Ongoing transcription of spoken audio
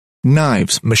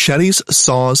Knives, machetes,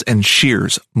 saws, and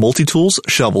shears, multi-tools,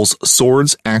 shovels,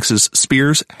 swords, axes,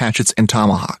 spears, hatchets, and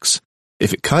tomahawks.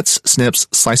 If it cuts, snips,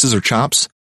 slices, or chops,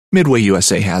 Midway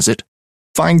USA has it.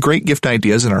 Find great gift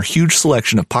ideas in our huge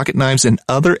selection of pocket knives and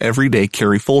other everyday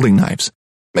carry folding knives.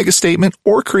 Make a statement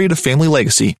or create a family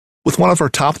legacy with one of our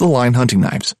top-of-the-line hunting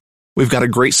knives. We've got a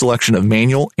great selection of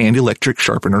manual and electric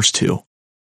sharpeners, too.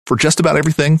 For just about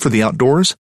everything for the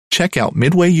outdoors, check out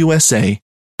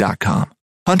MidwayUSA.com.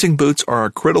 Hunting boots are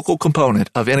a critical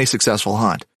component of any successful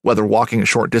hunt. Whether walking a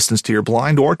short distance to your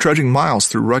blind or trudging miles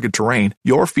through rugged terrain,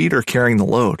 your feet are carrying the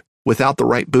load. Without the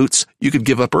right boots, you could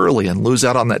give up early and lose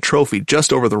out on that trophy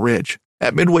just over the ridge.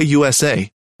 At Midway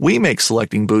USA, we make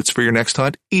selecting boots for your next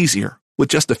hunt easier. With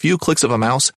just a few clicks of a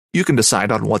mouse, you can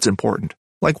decide on what's important,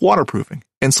 like waterproofing,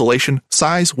 insulation,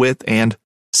 size, width, and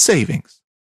savings.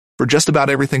 For just about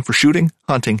everything for shooting,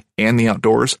 hunting, and the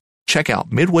outdoors, check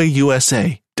out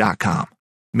MidwayUSA.com.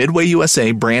 Midway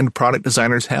USA brand product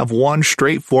designers have one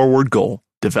straightforward goal: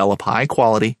 develop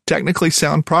high-quality, technically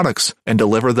sound products and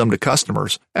deliver them to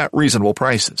customers at reasonable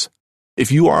prices. If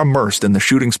you are immersed in the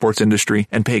shooting sports industry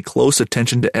and pay close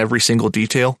attention to every single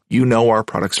detail, you know our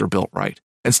products are built right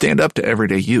and stand up to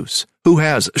everyday use. Who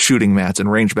has shooting mats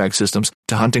and range bag systems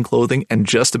to hunting clothing and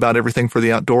just about everything for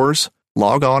the outdoors?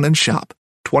 Log on and shop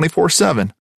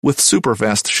 24/7 with super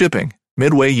fast shipping.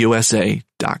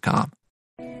 MidwayUSA.com.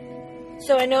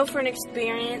 So I know for an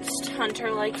experienced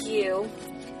hunter like you,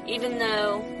 even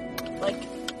though,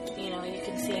 you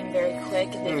can see them very quick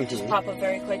and they just pop up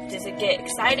very quick, does it get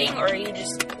exciting or are you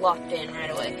just locked in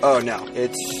right away? Oh, no.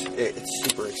 It's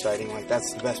super exciting.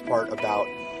 That's the best part about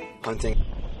hunting.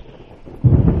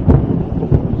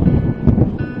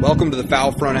 Welcome to the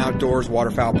Foul Front Outdoors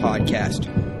Waterfowl Podcast,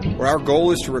 where our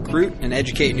goal is to recruit and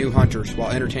educate new hunters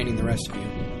while entertaining the rest of you.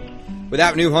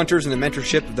 Without new hunters and the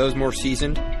mentorship of those more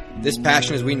seasoned, this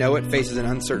passion as we know it faces an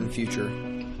uncertain future.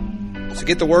 So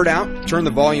get the word out, turn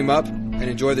the volume up, and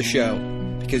enjoy the show,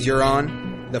 because you're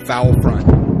on the Foul Front.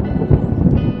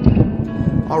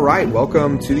 All right,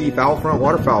 welcome to the Foul Front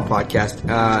Waterfowl Podcast.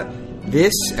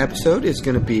 This episode is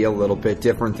going to be a little bit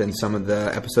different than some of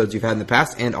the episodes you've had in the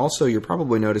past, and also you're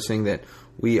probably noticing that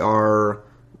we are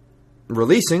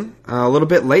releasing a little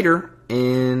bit later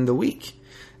in the week.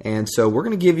 And so we're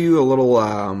going to give you a little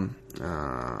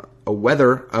a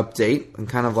weather update and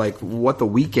kind of like what the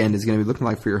weekend is going to be looking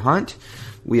like for your hunt.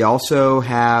 We also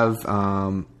have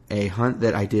a hunt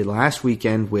that I did last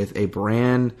weekend with a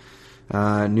brand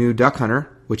new duck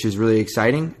hunter, which is really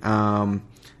exciting. And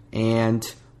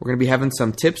we're going to be having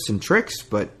some tips and tricks,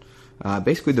 but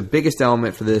basically the biggest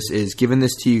element for this is giving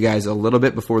this to you guys a little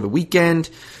bit before the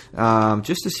weekend,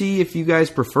 just to see if you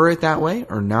guys prefer it that way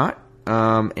or not.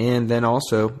 And then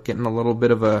also getting a little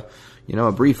bit of a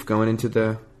brief going into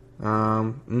the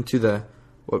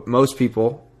what most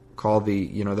people call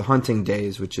the hunting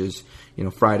days, which is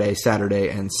Friday, Saturday,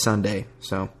 and Sunday.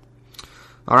 So,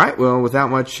 all right. Well,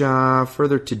 without much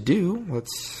further to do,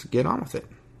 let's get on with it.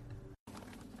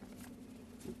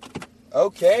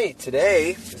 Okay,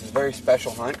 today is a very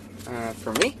special hunt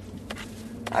for me.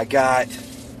 I got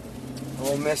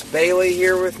old Miss Bailey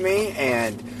here with me,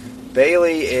 and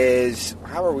Bailey is,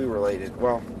 how are we related?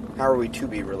 Well, how are we to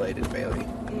be related, Bailey?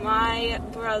 My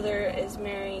brother is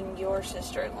marrying your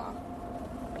sister-in-law.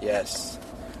 Yes.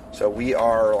 So we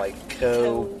are like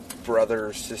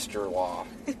co-brother, sister-in-law.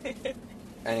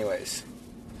 Anyways.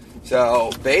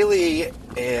 So Bailey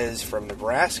is from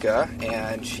Nebraska,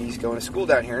 and she's going to school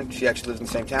down here. She actually lives in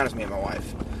the same town as me and my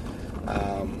wife.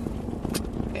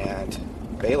 And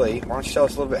Bailey, why don't you tell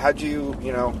us a little bit, how'd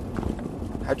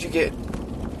you get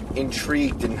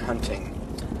intrigued in hunting?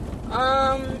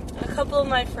 A couple of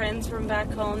my friends from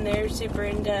back home, they're super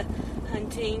into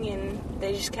hunting, and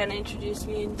they just kind of introduced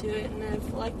me into it, and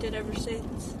I've liked it ever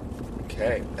since.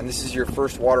 Okay, and this is your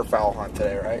first waterfowl hunt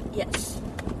today, right? Yes.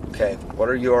 Okay, what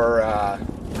are your,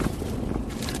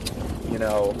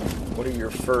 what are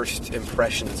your first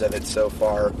impressions of it so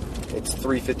far? It's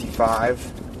 3:55,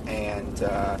 and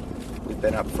we've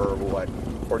been up for,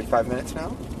 45 minutes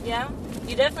now? Yeah,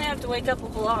 you definitely have to wake up a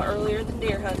whole lot earlier than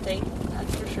deer hunting,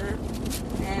 that's for sure.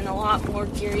 And a lot more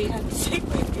gear you have to take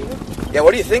with you. Yeah,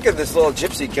 what do you think of this little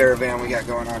gypsy caravan we got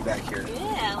going on back here?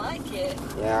 Yeah, I like it.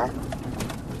 Yeah?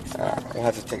 We'll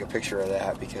have to take a picture of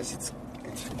that because it's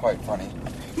quite funny.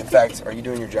 In fact, are you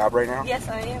doing your job right now? Yes,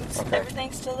 I am. Okay.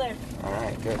 Everything's still there. All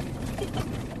right, good.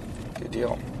 Good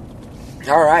deal.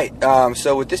 All right,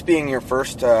 so with this being your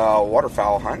first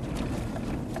waterfowl hunt,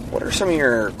 what are some of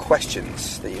your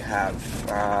questions that you have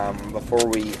before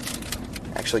we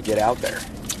actually get out there?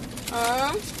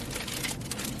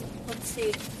 Let's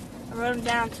see. I wrote them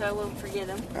down so I won't forget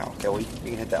them. Oh, okay. Well, you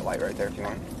can hit that light right there if you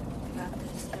want. Got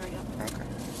this. There we go. Okay.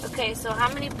 Okay, so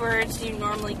how many birds do you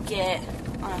normally get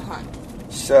on a hunt?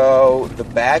 So the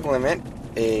bag limit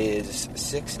is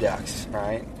 6 ducks,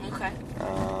 right? Okay.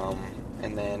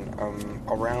 And then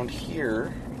around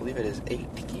here, I believe it is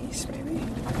 8 geese, maybe.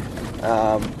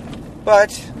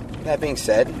 But that being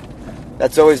said,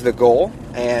 that's always the goal,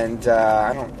 and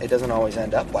it doesn't always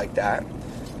end up like that.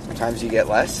 Sometimes you get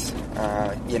less.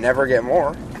 You never get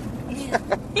more.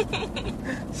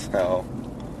 So,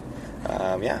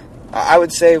 yeah. I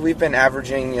would say we've been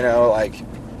averaging, like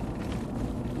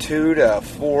 2 to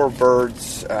 4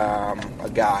 birds a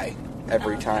guy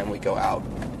every time we go out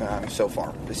so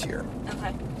far this year.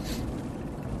 Okay.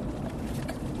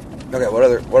 Okay, what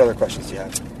other questions do you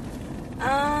have?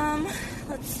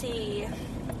 Let's see.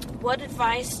 What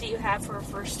advice do you have for a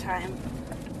first-time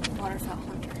waterfowl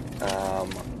hunter?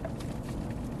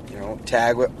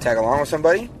 Tag along with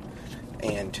somebody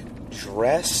and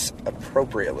dress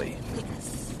appropriately.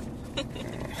 Yes.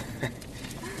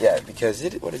 Yeah, because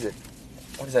what is it?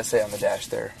 What does that say on the dash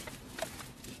there?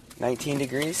 19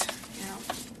 degrees? Yeah.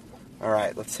 All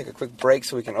right, let's take a quick break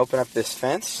so we can open up this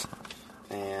fence.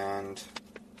 And,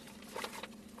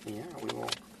 yeah, we will...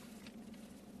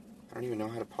 I don't even know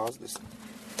how to pause this.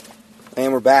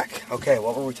 And we're back. Okay,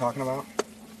 what were we talking about?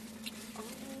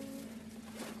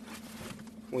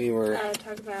 We were...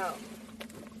 Talk about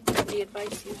the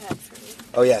advice you had for me.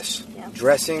 Oh, yes. Yeah.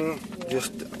 Dressing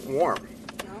just warm.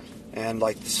 Yeah. And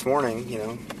like this morning,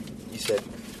 you said,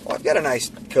 well, I've got a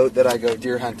nice coat that I go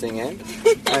deer hunting in.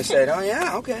 And I said, oh,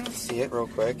 yeah, okay, let's see it real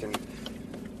quick. And,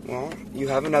 well, you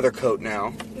have another coat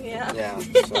now. Yeah. Yeah,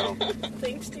 so.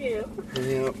 Thanks to you.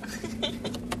 Yep.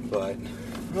 But,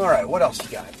 all right, what else you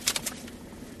got?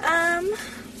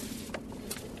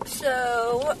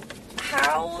 So,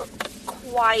 how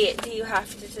quiet do you have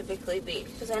to typically be?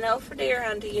 Because I know for deer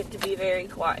hunting you have to be very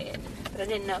quiet, but I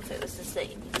didn't know if it was the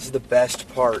same. This is the best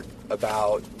part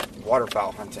about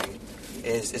waterfowl hunting,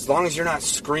 is as long as you're not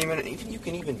screaming, you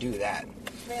can even do that.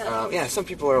 Yeah. Some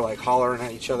people are like hollering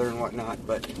at each other and whatnot,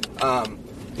 but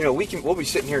we'll be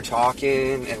sitting here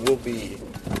talking and we'll be,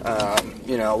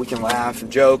 we can laugh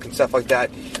and joke and stuff like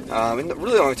that. And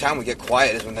really the only time we get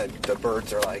quiet is when the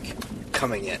birds are like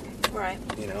coming in. Right.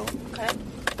 Okay.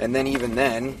 And then even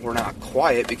then, we're not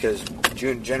quiet because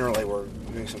generally we're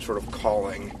doing some sort of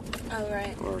calling. Oh,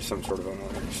 right. Or some sort of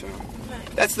another. So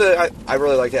Right. that's I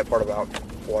really like that part about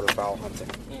waterfowl hunting.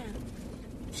 Yeah.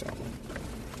 So,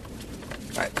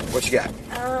 all right, what you got?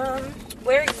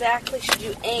 Where exactly should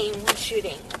you aim when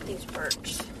shooting these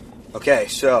birds? Okay,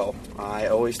 so I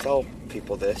always tell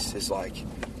people this is like,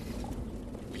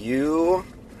 you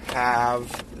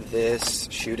have this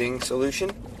shooting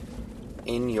solution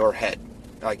in your head,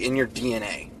 like in your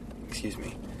DNA. Excuse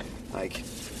me, like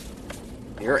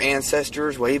your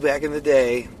ancestors way back in the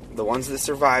day, the ones that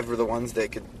survived were the ones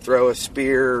that could throw a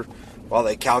spear while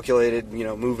they calculated,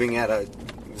 moving at a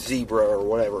zebra or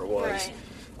whatever it was.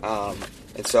 Right.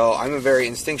 And so I'm a very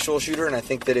instinctual shooter, and I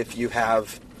think that if you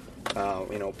have,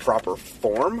 proper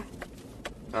form,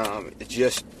 it's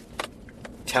just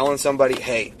telling somebody,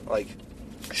 hey, like,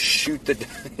 shoot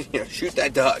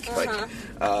that duck. Uh-huh.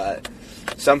 Like,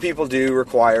 some people do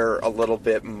require a little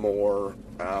bit more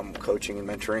coaching and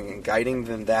mentoring and guiding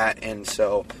than that, and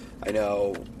so I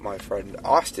know my friend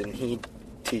Austin, he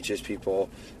teaches people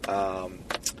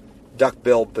duck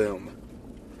bill boom.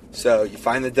 So you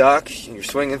find the duck and you're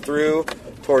swinging through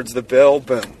towards the bill,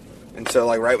 boom. And so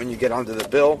like right when you get onto the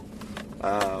bill,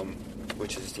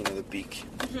 which is the beak.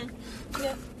 Mm-hmm.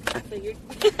 Yeah, I figured.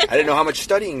 I didn't know how much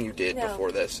studying you did No.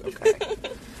 before this. Okay.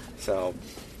 So,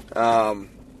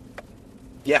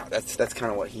 yeah, that's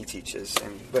kind of what he teaches.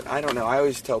 But I don't know. I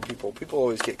always tell people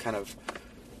always get kind of,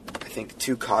 I think,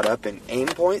 too caught up in aim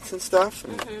points and stuff.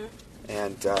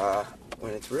 And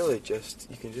when it's really just,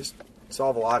 you can just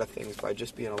solve a lot of things by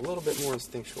just being a little bit more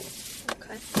instinctual.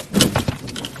 Okay.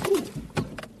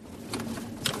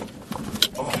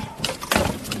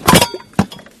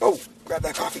 Oh, grab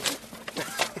that coffee.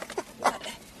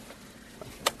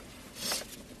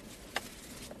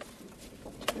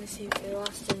 Let me see if we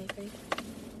lost anything.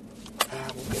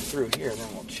 We'll get through here and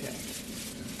then we'll check.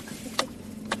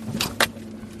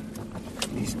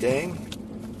 These dang.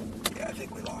 Yeah, I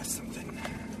think we lost something.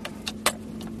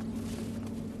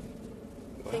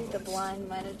 I think the blind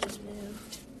might have just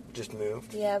moved. Just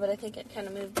moved? Yeah, but I think it kind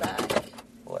of moved back.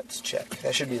 Let's check.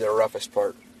 That should be the roughest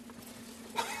part.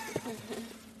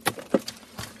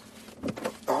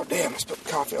 Oh, damn, I spilled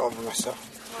coffee all over myself.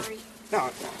 Sorry. No.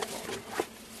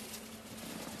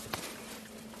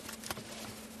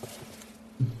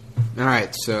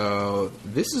 Alright, so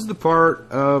this is the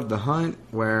part of the hunt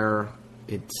where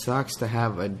it sucks to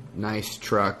have a nice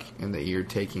truck and that you're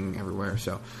taking everywhere.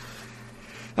 So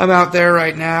I'm out there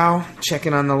right now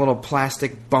checking on the little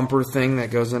plastic bumper thing that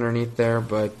goes underneath there.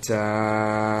 But,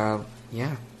 yeah,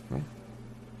 well,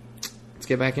 let's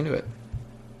get back into it.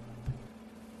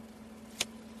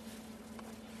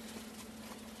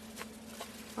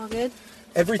 All good?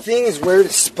 Everything is where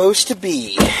it's supposed to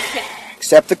be,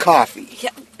 except the coffee.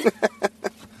 Yep.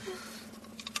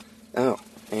 Oh,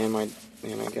 and I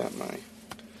got my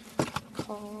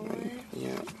Collar.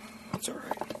 yeah, that's all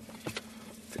right.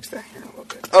 Fix that here in a little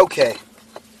bit. Okay.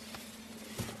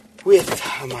 With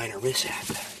a minor mishap,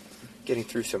 getting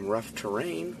through some rough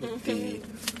terrain with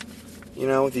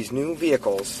with these new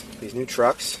vehicles, these new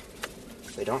trucks,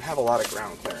 they don't have a lot of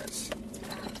ground clearance.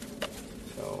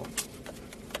 So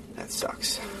that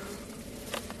sucks.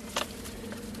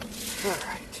 All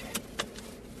right.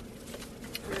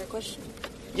 Another question?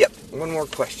 Yep, one more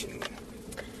question.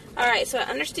 Alright, so I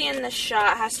understand the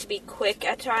shot has to be quick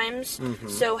at times. Mm-hmm.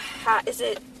 So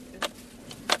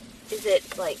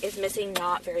is missing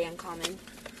not very uncommon?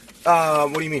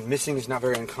 What do you mean? Missing is not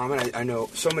very uncommon. I know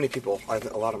so many people. A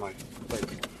lot of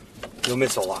you'll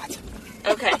miss a lot.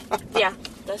 Okay, yeah,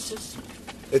 that's just...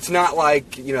 It's not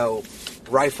like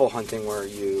rifle hunting where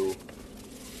you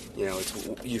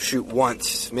shoot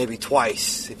once, maybe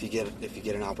twice if you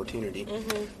get an opportunity.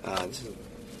 Mm-hmm. This is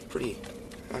pretty.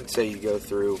 I'd say you go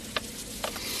through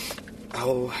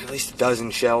at least a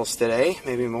dozen shells today,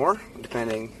 maybe more,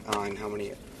 depending on how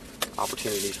many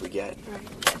opportunities we get. Right.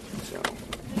 So.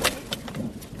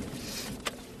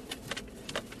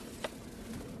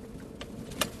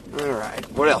 All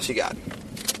right. What else you got?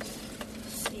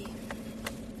 Let's see.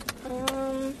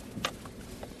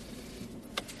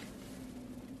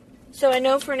 So I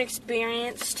know for an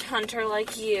experienced hunter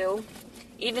like you,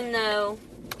 even though,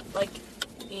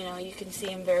 you can see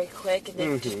them very quick and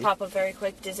they just pop up very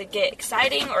quick, does it get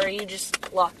exciting or are you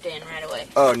just locked in right away?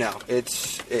 Oh, no.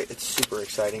 It's super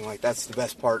exciting. That's the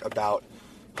best part about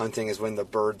hunting is when the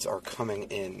birds are coming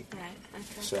in. Right,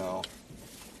 okay. So,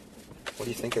 what do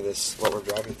you think of this, what we're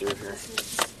driving through here?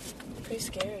 This is pretty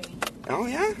scary. Oh,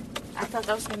 yeah? I thought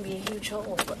that was going to be a huge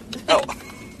hole, but... Oh.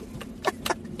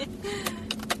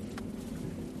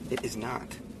 It is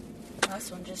not.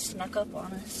 Last one just snuck up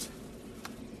on us.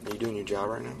 Are you doing your job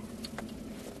right now?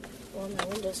 Well, my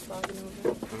window's fogging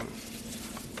over.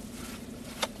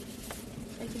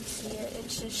 I can see it.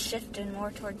 It's just shifting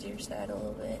more towards your side a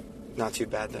little bit. Not too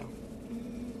bad, though.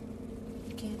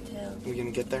 Can't tell. We gonna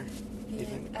get there? Yeah,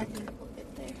 I think we'll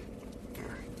get there. All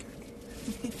right,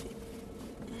 good.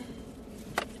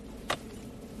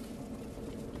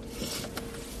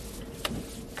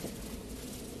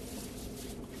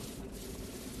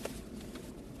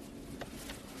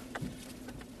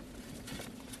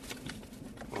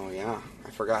 Oh, yeah. I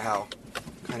forgot how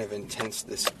kind of intense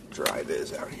this drive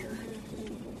is out here.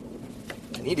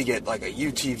 I need to get a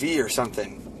UTV or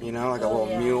something, a little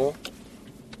mule.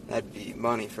 That'd be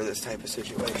money for this type of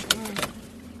situation.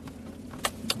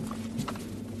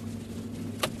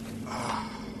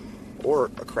 Or a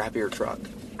crappier truck.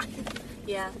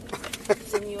 Yeah.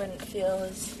 Because then you wouldn't feel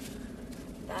as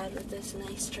bad with this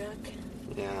nice truck.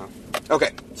 Yeah.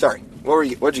 Okay, sorry.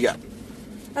 What'd you got?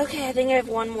 Okay, I think I have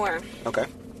one more. Okay.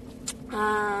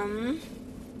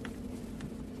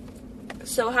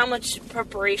 So how much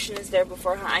preparation is there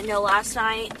before hunt? I know last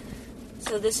night,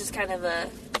 so this is kind of a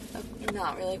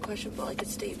not really a question, but a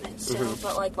statement still.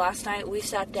 But last night we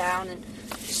sat down and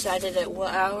decided at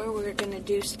what hour we were going to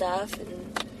do stuff and,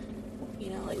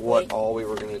 what all we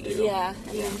were going to do. Yeah,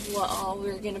 and then what all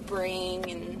we were going to bring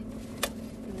and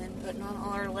then putting on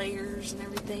all our layers and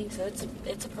everything. So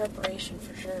it's a preparation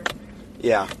for sure.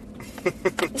 Yeah.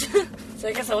 So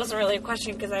I guess that wasn't really a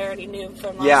question because I already knew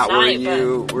from last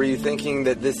night. Were you thinking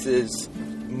that this is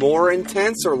more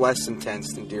intense or less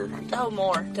intense than deer hunting? Oh,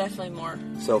 more. Definitely more.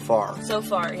 So far? So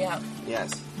far, yeah.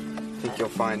 Yes. I think you'll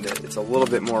find that it's a little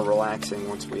bit more relaxing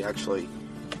once we actually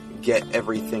get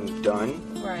everything done.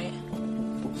 Right.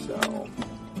 So...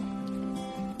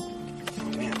 Oh,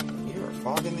 man. You are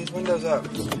fogging these windows up.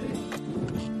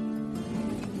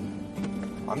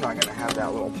 I'm not going to have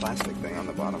that little plastic thing on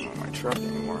the bottom of my truck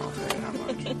anymore, I'll tell you that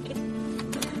much.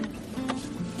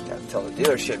 Got to tell the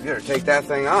dealership, you better take that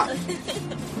thing off.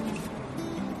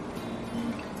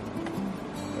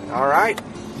 Alright,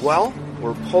 well,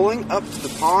 we're pulling up to the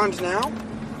pond now.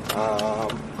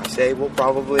 I say we'll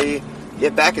probably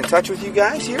get back in touch with you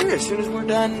guys here as soon as we're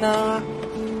done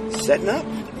setting up.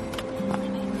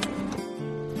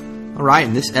 Alright,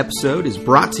 and this episode is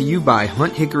brought to you by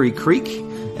Hunt Hickory Creek,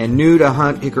 And new to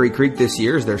Hunt Hickory Creek this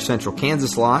year is their Central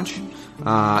Kansas Lodge.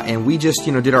 And we just,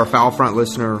 did our Foul Front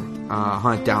listener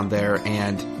hunt down there.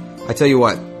 And I tell you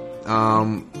what,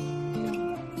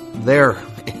 there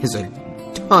is a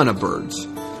ton of birds,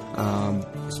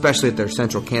 especially at their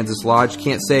Central Kansas Lodge.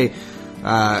 Can't say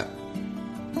I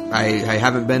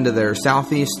haven't been to their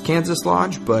Southeast Kansas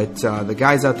Lodge, but the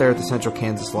guys out there at the Central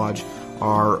Kansas Lodge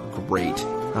are great.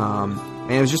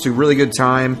 And it was just a really good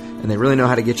time, and they really know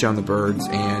how to get you on the birds,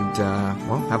 and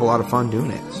have a lot of fun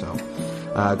doing it. So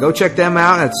go check them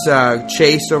out. That's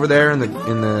Chase over there in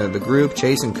the group,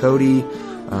 Chase and Cody.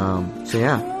 So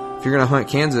yeah, if you're gonna hunt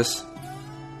Kansas,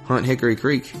 hunt Hickory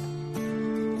Creek.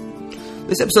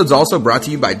 This episode's also brought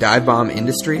to you by Dive Bomb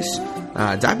Industries.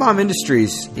 Dive Bomb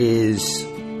Industries is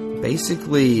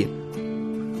basically,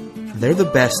 they're the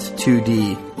best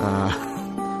 2D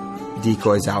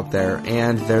decoys out there,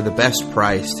 and they're the best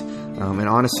priced. And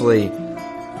honestly,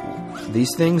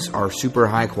 these things are super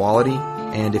high quality.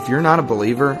 And if you're not a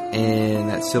believer in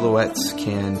that silhouettes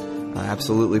can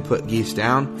absolutely put geese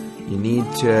down, you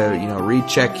need to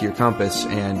recheck your compass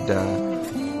and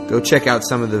go check out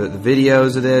some of the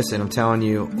videos of this. And I'm telling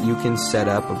you, you can set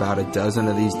up about a dozen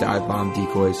of these Dive Bomb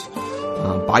decoys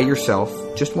by yourself,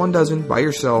 just 1 dozen by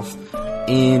yourself,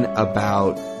 in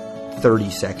about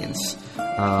 30 seconds.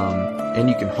 And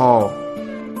you can haul,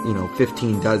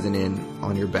 15 dozen in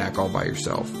on your back all by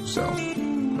yourself. So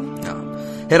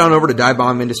head on over to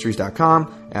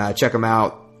divebombindustries.com. Check them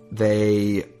out.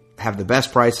 They have the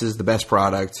best prices, the best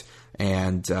product,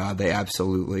 and they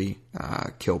absolutely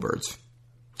kill birds.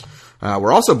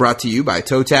 We're also brought to you by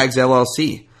Toe Tags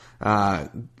LLC.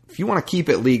 If you want to keep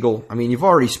it legal, you've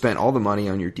already spent all the money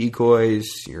on your decoys,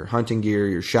 your hunting gear,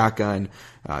 your shotgun,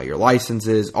 your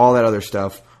licenses, all that other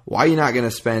stuff. Why are you not going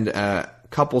to spend a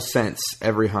couple cents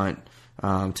every hunt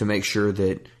to make sure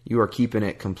that you are keeping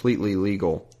it completely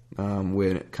legal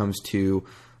when it comes to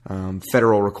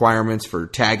federal requirements for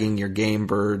tagging your game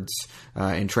birds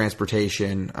and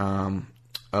transportation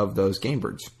of those game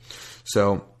birds?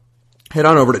 So head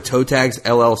on over to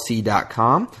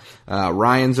toetagsllc.com.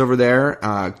 Ryan's over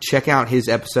there. Check out his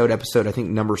episode, I think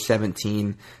number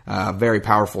 17. Very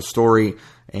powerful story,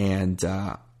 and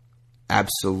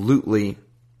absolutely,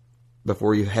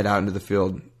 before you head out into the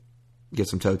field, get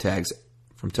some toe tags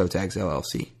from Toe Tags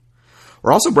LLC.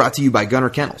 We're also brought to you by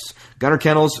Gunner Kennels. Gunner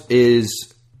Kennels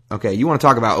is, you want to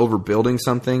talk about overbuilding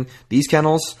something? These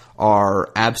kennels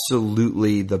are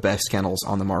absolutely the best kennels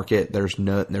on the market. There's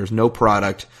no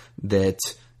product that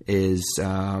is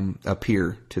a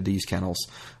peer to these kennels.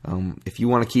 If you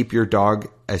want to keep your dog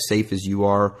as safe as you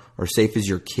are, or safe as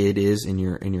your kid is in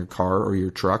your car or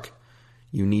your truck,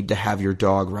 you need to have your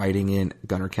dog riding in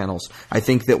Gunner Kennels. I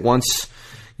think that once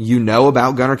you know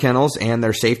about Gunner Kennels and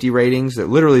their safety ratings, they're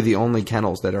literally the only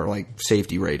kennels that are like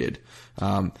safety rated,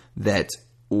 that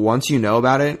once you know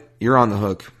about it, you're on the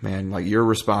hook, man. Like, you're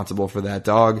responsible for that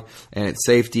dog and its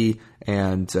safety.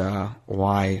 And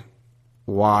why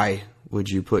would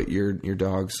you put your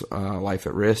dog's life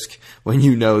at risk when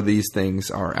you know these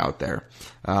things are out there?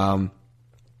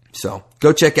 So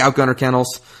go check out Gunner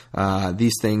Kennels.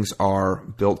 These things are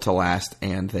built to last,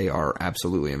 and they are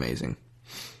absolutely amazing.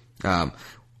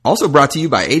 Also brought to you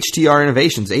by HTR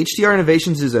Innovations. HTR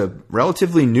Innovations is a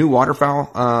relatively new waterfowl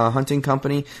hunting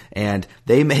company, and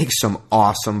they make some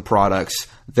awesome products.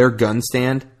 Their gun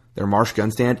stand, their Marsh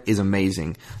gun stand, is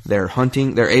amazing. Their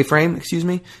A-frame,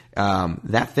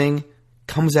 that thing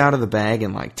comes out of the bag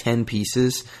in like 10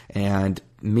 pieces, and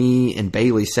me and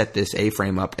Bailey set this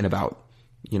A-frame up in about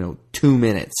 2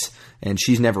 minutes, and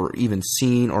she's never even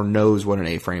seen or knows what an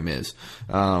A-frame is.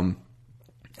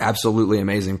 Absolutely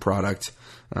amazing product.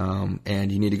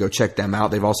 And you need to go check them out.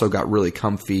 They've also got really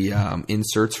comfy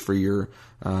inserts for your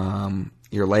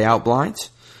layout blinds.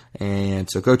 And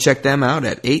so go check them out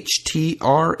at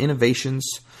HTR Innovations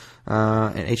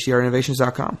and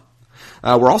HTRinnovations.com.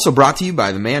 We're also brought to you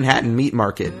by the Manhattan Meat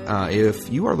Market. If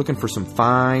you are looking for some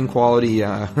fine quality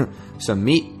some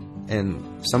meat,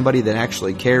 and somebody that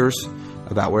actually cares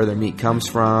about where their meat comes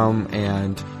from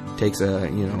and takes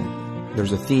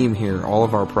there's a theme here. All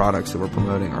of our products that we're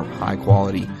promoting are high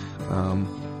quality.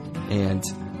 And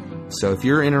so if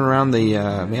you're in and around the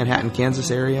Manhattan,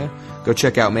 Kansas area, go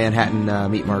check out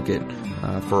Manhattan Meat Market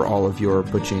for all of your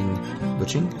butchering,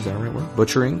 is that the right word?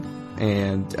 Butchering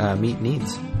and meat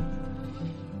needs.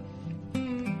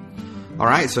 All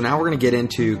right, so now we're going to get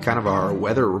into kind of our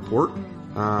weather report,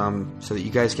 so that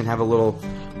you guys can have a little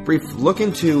brief look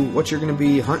into what you're going to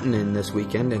be hunting in this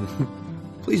weekend. And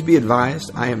please be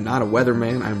advised, I am not a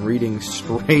weatherman. I'm reading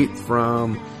straight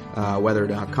from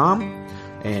weather.com.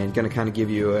 and going to kind of give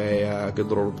you a good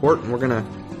little report. And we're going to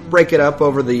break it up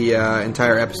over the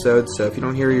entire episode. So if you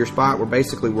don't hear your spot, we're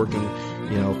basically working,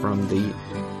 from the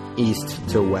east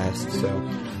to west. So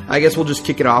I guess we'll just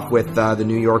kick it off with the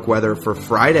New York weather for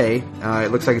Friday.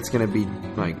 It looks like it's going to be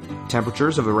like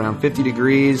temperatures of around 50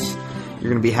 degrees.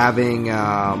 You're going to be having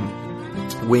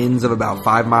winds of about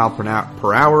 5 miles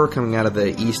per hour coming out of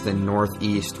the east and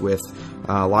northeast with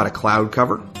a lot of cloud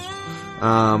cover.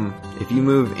 If you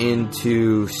move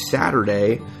into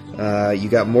Saturday, you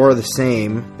got more of the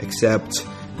same, except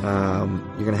you're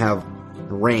going to have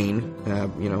rain,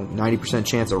 90%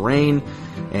 chance of rain,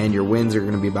 and your winds are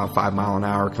going to be about 5 miles an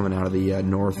hour coming out of the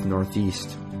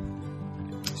northeast.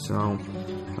 So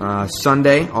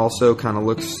Sunday also kind of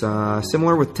looks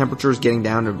similar, with temperatures getting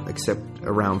down to except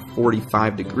around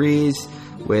 45 degrees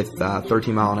with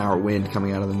 13 mile an hour wind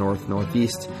coming out of the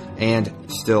northeast, and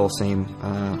still same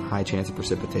high chance of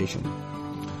precipitation.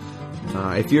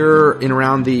 If you're in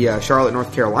around the Charlotte,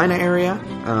 North Carolina area,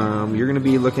 you're going to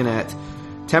be looking at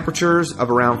temperatures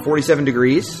of around 47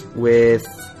 degrees with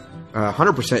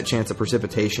 100% chance of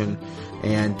precipitation,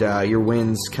 and your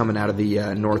winds coming out of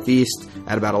the northeast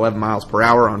at about 11 miles per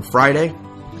hour on Friday.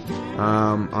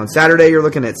 On Saturday, you're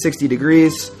looking at 60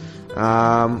 degrees,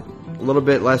 a little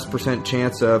bit less percent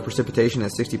chance of precipitation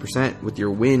at 60%, with your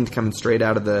wind coming straight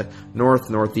out of the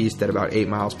northeast at about 8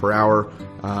 miles per hour.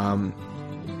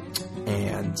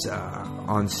 And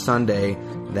on Sunday,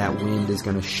 that wind is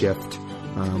going to shift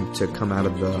to come out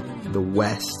of the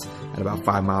west at about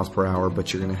 5 miles per hour,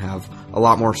 but you're going to have a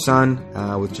lot more sun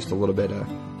with just a little bit of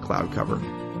cloud cover.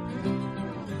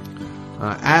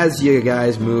 As you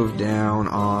guys move down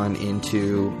on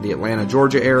into the Atlanta,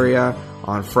 Georgia area,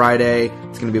 on Friday,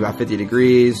 it's going to be about 50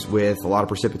 degrees with a lot of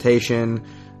precipitation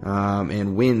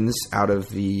and winds out of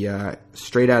the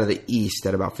straight out of the east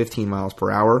at about 15 miles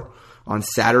per hour. On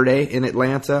Saturday in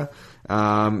Atlanta,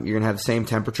 you're going to have the same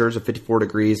temperatures of 54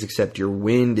 degrees, except your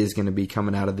wind is going to be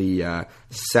coming out of the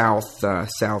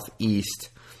southeast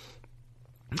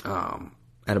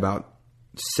at about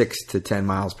 6 to 10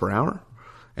 miles per hour.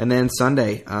 And then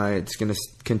Sunday, it's going to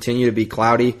continue to be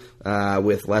cloudy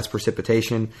with less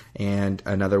precipitation and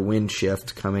another wind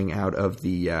shift coming out of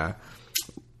the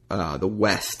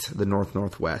west, the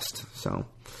northwest. So,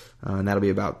 and that'll be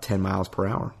about 10 miles per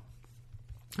hour.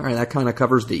 All right, that kind of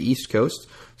covers the East Coast.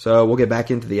 So we'll get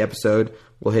back into the episode.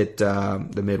 We'll hit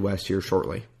the Midwest here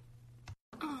shortly.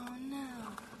 Oh, no.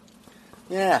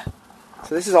 Yeah.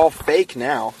 So this is all fake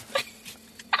now.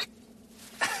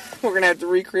 We're going to have to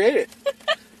recreate it.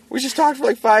 We just talked for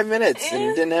like 5 minutes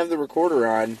and didn't have the recorder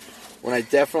on when I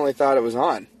definitely thought it was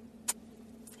on.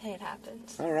 Hey, it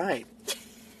happens. All right.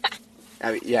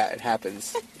 I mean, yeah, it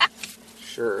happens.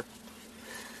 Sure.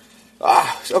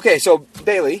 Okay, so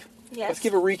Bailey, Yes. let's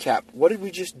give a recap. What did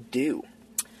we just do?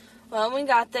 Well, when we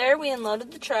got there, we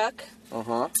unloaded the truck.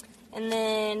 Uh-huh. And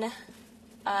then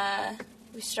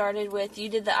we started with, you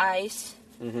did the ice.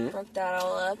 Mm-hmm. Broke that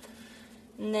all up.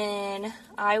 And then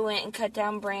I went and cut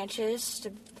down branches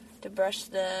to brush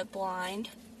the blind.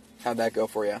 How'd that go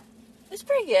for you? It's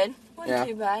pretty good. Wasn't Yeah.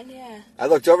 too bad, yeah. I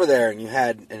looked over there and you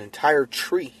had an entire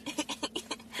tree.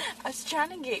 I was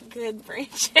trying to get good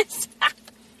branches.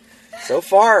 So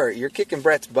far, you're kicking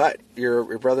Brett's butt.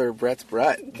 Your brother Brett's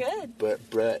butt. Good. But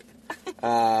Brett.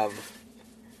 Yeah.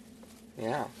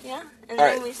 Yeah. And All then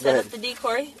right, we go set up ahead. the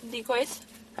decoys.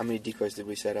 How many decoys did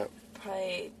we set up?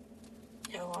 Probably,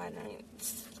 I don't know,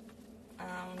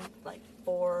 like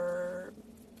 4,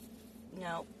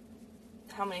 no,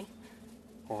 how many?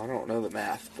 Well, I don't know the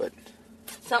math, but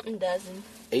Something dozen.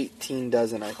 18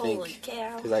 dozen, I Holy think.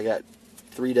 cow. Because I got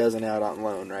 3 dozen out on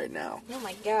loan right now. Oh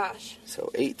my gosh.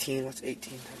 So 18, what's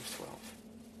 18 times 12?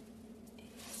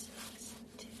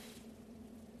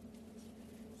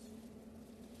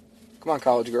 Come on,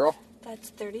 college girl. That's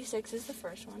 36 is the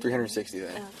first one. 360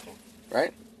 then, Okay.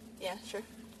 right? Yeah, sure.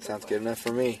 Sounds good enough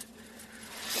for me.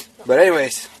 But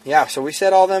anyways, yeah, so we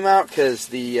set all them out because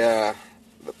the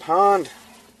farm,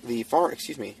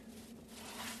 excuse me.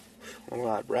 Oh, a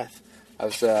lot of breath. I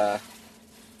was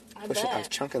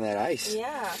chunking that ice.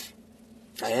 Yeah.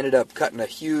 I ended up cutting a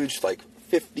huge,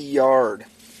 50-yard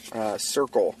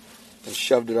circle and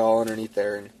shoved it all underneath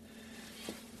there. And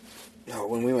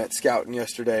when we went scouting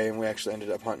yesterday, and we actually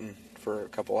ended up hunting for a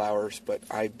couple hours, but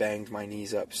I banged my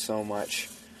knees up so much.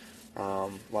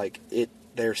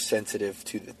 They're sensitive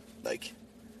to the,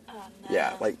 Oh, no.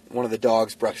 yeah, one of the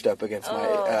dogs brushed up against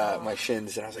my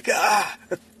shins, and I was like, ah!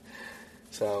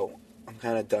 So I'm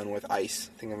kind of done with ice.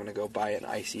 I think I'm going to go buy an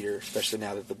ice eater, especially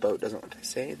now that the boat doesn't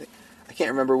say anything. I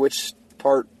can't remember which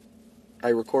part I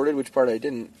recorded, which part I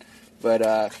didn't, but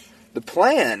the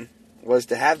plan was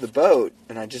to have the boat,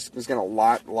 and I just was going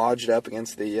to lodge it up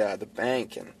against the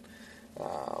bank and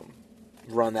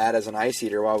run that as an ice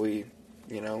eater while we,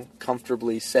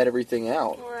 comfortably set everything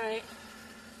out. Right.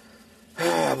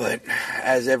 But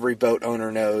as every boat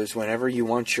owner knows, whenever you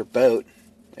want your boat,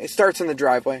 it starts in the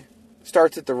driveway,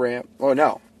 starts at the ramp. Oh,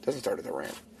 no, it doesn't start at the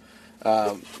ramp.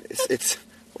 It's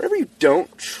wherever you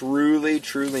don't truly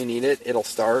need it, it'll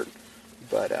start.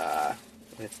 But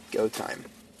when it's go time,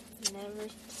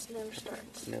 Never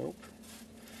starts. Nope.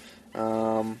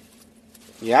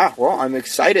 Yeah. Well, I'm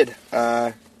excited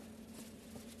to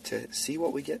see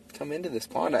what we get come into this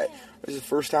pond. Yeah. This is the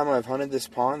first time I've hunted this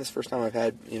pond. This is the first time I've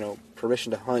had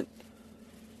permission to hunt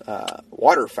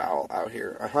waterfowl out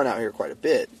here. I hunt out here quite a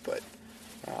bit, but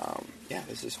yeah,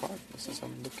 this is fun.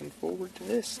 I'm looking forward to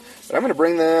this. But I'm gonna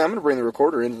bring the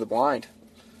recorder into the blind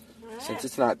since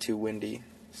it's not too windy.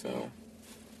 So yeah.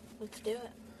 Let's do it.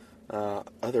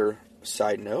 Other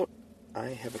side note, I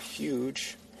have a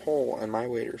huge hole in my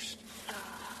waders.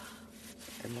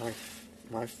 And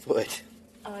my foot.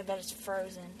 Oh, I bet it's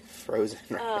frozen. Frozen.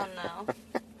 Right Oh, now.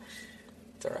 no.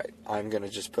 It's alright. I'm going to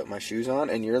just put my shoes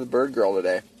on, and you're the bird girl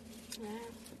today. Yeah.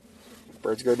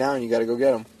 Birds go down, you got to go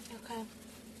get them. Okay.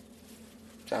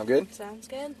 Sound good? Sounds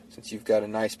good. Since you've got a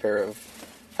nice pair of...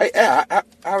 Hey, yeah,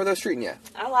 how are those treating you?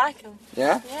 I like them.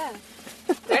 Yeah? Yeah.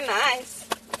 They're nice.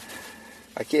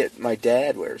 I get my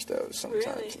dad wears those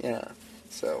sometimes. Really? Yeah.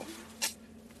 So,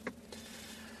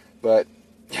 but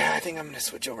yeah, I think I'm gonna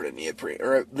switch over to neoprene,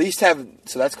 or at least have.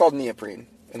 So that's called neoprene,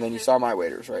 and then you saw my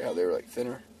waders, right? How they were like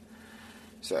thinner.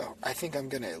 So I think I'm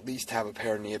gonna at least have a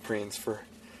pair of neoprenes for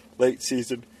late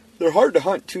season. They're hard to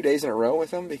hunt 2 days in a row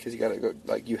with them because you gotta go.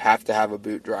 Like you have to have a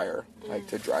boot dryer, like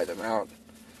to dry them out.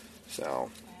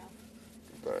 So,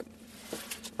 but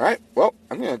all right. Well,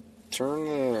 I'm gonna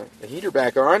turn the heater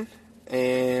back on.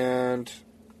 And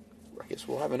I guess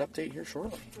we'll have an update here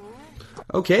shortly.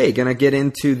 Okay, gonna get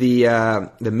into the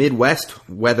Midwest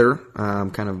weather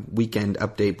kind of weekend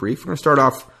update brief. We're gonna start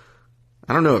off.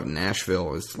 I don't know if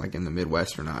Nashville is like in the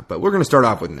Midwest or not, but we're gonna start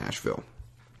off with Nashville.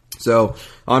 So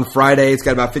on Friday, it's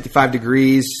got about 55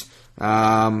 degrees,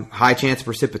 high chance of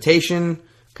precipitation.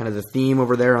 Kind of the theme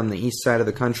over there on the east side of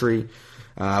the country,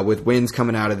 with winds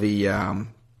coming out of the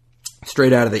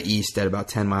straight out of the east at about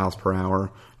 10 miles per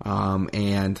hour.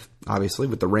 And obviously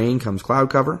with the rain comes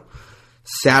cloud cover.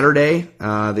 Saturday,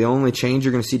 the only change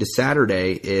you're going to see to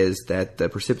Saturday is that the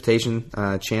precipitation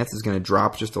chance is going to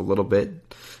drop just a little bit.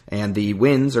 And the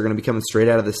winds are going to be coming straight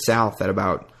out of the south at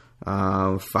about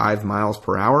 5 miles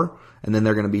per hour. And then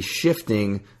they're going to be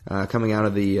shifting coming out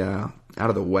of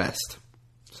the west.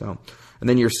 So, and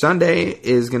then your Sunday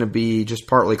is going to be just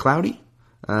partly cloudy.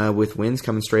 With winds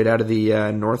coming straight out of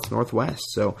the northwest.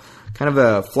 So kind of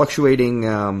a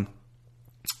fluctuating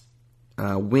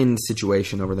wind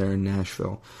situation over there in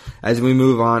Nashville. As we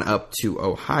move on up to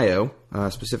Ohio,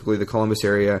 specifically the Columbus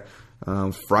area,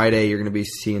 Friday you're going to be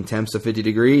seeing temps of 50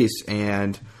 degrees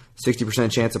and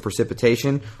 60% chance of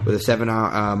precipitation with a 7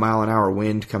 mile an hour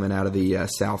wind coming out of the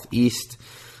southeast.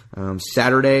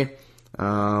 Saturday,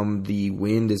 the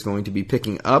wind is going to be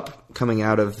picking up coming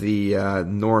out of the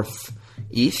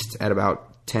northeast at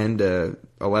about 10 to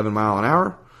 11 mile an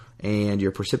hour, and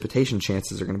your precipitation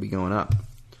chances are going to be going up.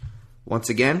 Once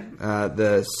again,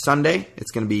 the Sunday,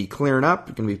 it's going to be clearing up.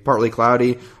 It's going to be partly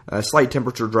cloudy, a slight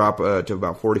temperature drop to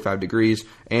about 45 degrees,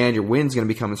 and your wind's going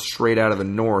to be coming straight out of the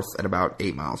north at about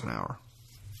 8 miles an hour.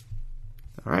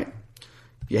 All right.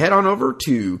 If you head on over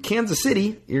to Kansas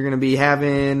City, you're going to be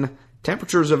having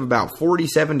temperatures of about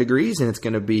 47 degrees, and it's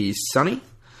going to be sunny.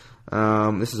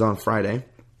 This is on Friday.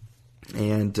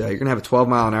 And you're going to have a 12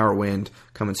 mile an hour wind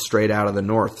coming straight out of the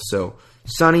north. So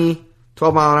sunny,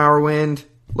 12 mile an hour wind,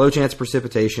 low chance of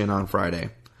precipitation on Friday.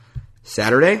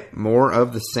 Saturday, more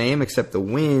of the same, except the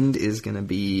wind is going to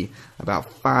be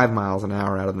about 5 miles an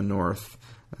hour out of the north.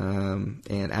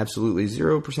 And absolutely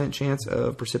 0% chance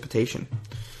of precipitation.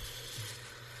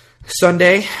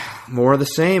 Sunday, more of the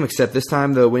same, except this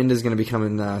time the wind is going to be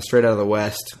coming straight out of the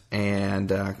west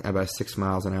and about 6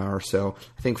 miles an hour. So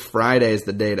I think Friday is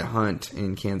the day to hunt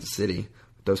in Kansas City.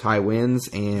 Those high winds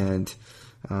and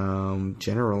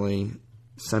generally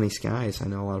sunny skies. I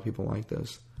know a lot of people like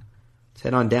those. Let's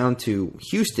head on down to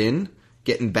Houston,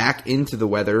 getting back into the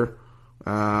weather.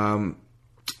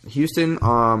 Houston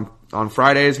on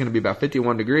Friday is going to be about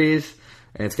 51 degrees,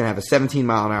 and it's going to have a 17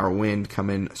 mile an hour wind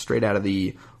coming straight out of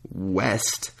the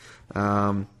west,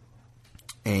 and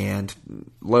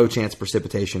low chance of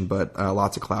precipitation, but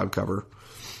lots of cloud cover.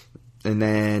 And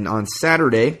then on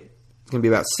Saturday, it's going to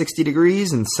be about 60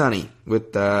 degrees and sunny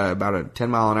with about a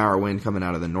 10 mile an hour wind coming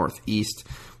out of the northeast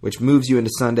which moves you into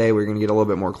Sunday. We're going to get a little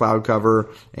bit more cloud cover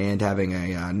and having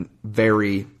a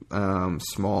very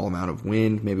small amount of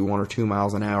wind, maybe 1 or 2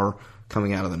 miles an hour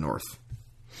coming out of the north.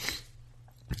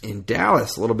 In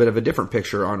Dallas, a little bit of a different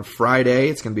picture. On Friday,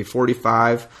 it's going to be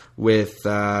 45 with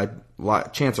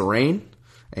chance of rain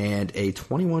and a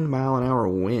 21 mile an hour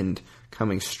wind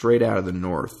coming straight out of the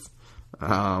north.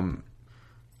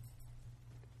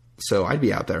 So I'd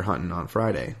be out there hunting on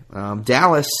Friday.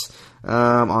 Dallas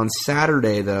on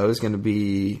Saturday, though, is going to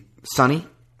be sunny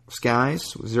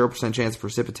skies with 0% chance of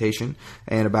precipitation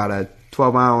and about a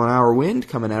 12 mile an hour wind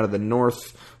coming out of the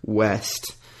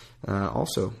northwest.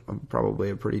 Also,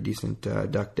 probably a pretty decent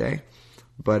duck day.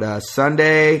 But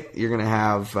Sunday, you're going to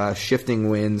have shifting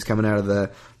winds coming out of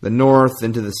the north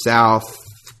into the south,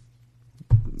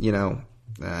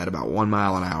 at about 1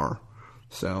 mile an hour.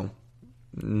 So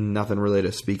nothing really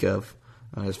to speak of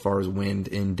as far as wind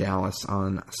in Dallas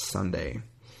on Sunday.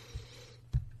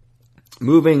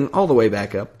 Moving all the way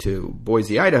back up to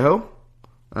Boise, Idaho.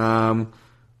 Going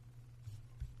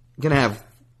to have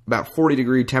about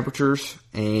 40-degree temperatures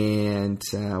and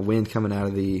wind coming out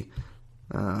of the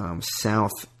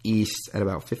southeast at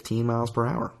about 15 miles per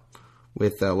hour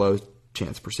with low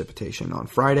chance of precipitation on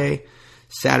Friday.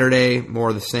 Saturday, more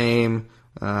of the same.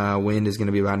 Wind is going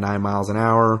to be about 9 miles an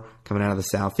hour coming out of the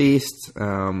southeast,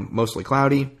 mostly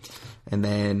cloudy. And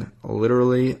then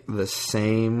literally the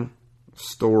same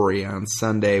story on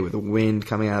Sunday with the wind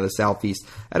coming out of the southeast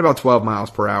at about 12 miles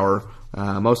per hour,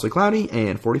 mostly cloudy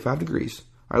and 45 degrees.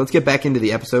 All right, let's get back into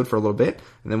the episode for a little bit,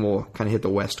 and then we'll kind of hit the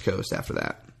West Coast after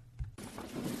that.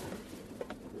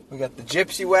 We got the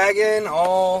gypsy wagon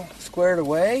all squared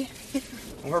away.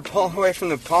 We're pulling away from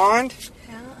the pond.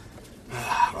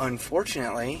 Yeah.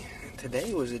 Unfortunately,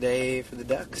 today was a day for the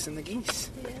ducks and the geese.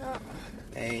 Yeah.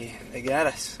 They got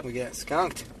us. We got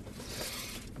skunked.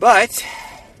 But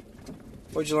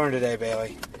what'd you learn today,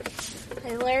 Bailey?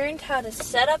 I learned how to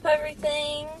set up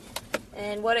everything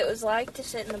and what it was like to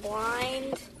sit in the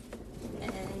blind.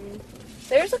 And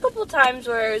there's a couple times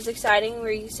where it was exciting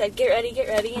where you said, get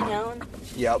ready, and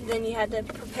Yep. then you had to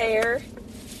prepare.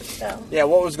 So Yeah,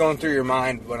 what was going through your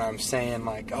mind when I'm saying,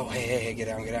 like, oh, hey, get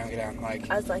down? Like,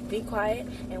 I was like, be quiet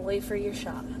and wait for your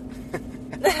shot.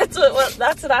 That's what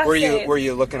I were said.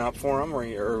 you looking up for them, or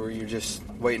were you just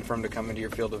waiting for them to come into your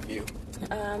field of view?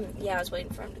 Yeah, I was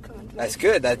waiting for him to come into That's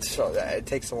good. It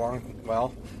takes a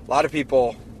lot of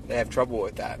people, they have trouble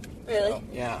with that. Really? So,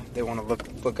 yeah, they want to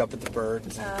look up at the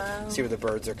birds and see where the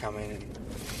birds are coming.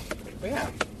 But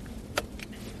yeah.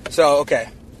 So, okay,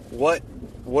 what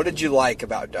did you like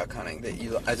about duck hunting that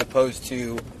you, as opposed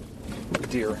to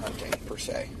deer hunting per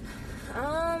se?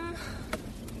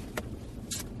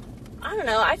 I don't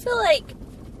know. I feel like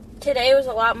today was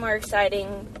a lot more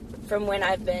exciting from when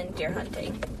I've been deer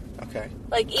hunting. Okay.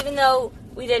 Like, even though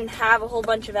we didn't have a whole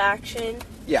bunch of action,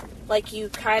 Yeah. like you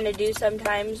kind of do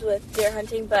sometimes with deer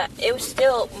hunting, but it was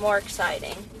still more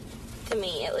exciting, to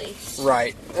me at least.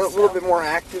 Right. A little bit more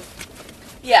active.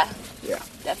 Yeah, Yeah.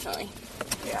 definitely.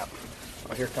 Yeah.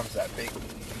 Oh, here comes that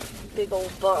Big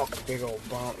old bump. big old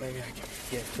bump. Maybe I can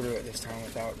get through it this time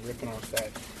without ripping off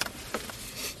that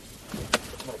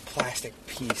little plastic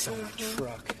piece on the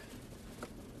truck.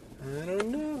 I don't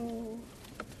know.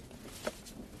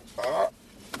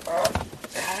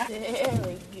 There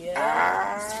we go.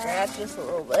 Scratch just a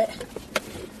little bit.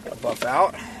 A buff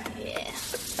out. Yeah.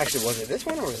 Actually, was it this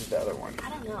one or was it the other one? I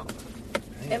don't know.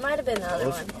 It might have been the other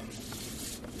Both one. of them.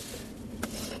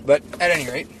 But at any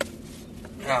rate,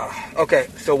 okay.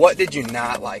 So, what did you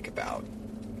not like about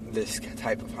this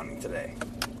type of hunting today?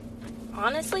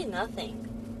 Honestly, nothing.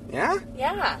 Yeah.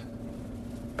 Yeah.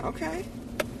 Okay.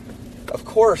 Of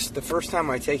course, the first time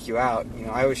I take you out,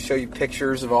 I always show you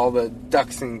pictures of all the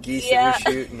ducks and geese that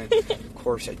we shoot, and then, of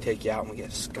course, I take you out and we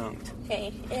get skunked.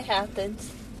 Hey, it happens.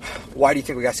 Why do you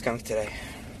think we got skunked today?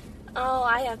 Oh,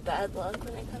 I have bad luck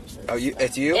when it comes to this Oh, stuff.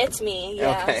 it's you? It's me,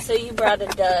 yeah. Okay. So you brought a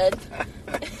dud.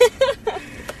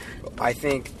 I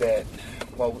think that,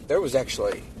 there was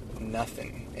actually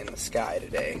nothing in the sky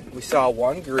today. We saw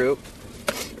one group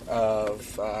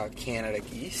of Canada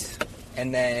geese,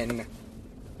 and then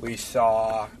I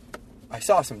saw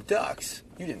some ducks.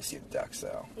 You didn't see the ducks,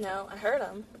 though. No, I heard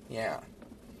him. Yeah.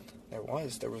 There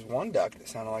was one duck that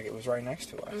sounded like it was right next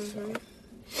to us. Mm-hmm.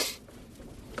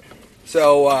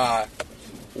 So,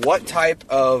 what type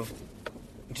of,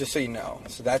 just so you know,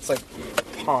 so that's like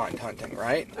pond hunting,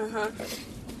 right?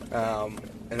 Uh-huh.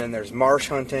 And then there's marsh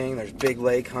hunting, there's big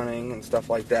lake hunting and stuff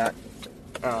like that.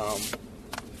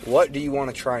 What do you want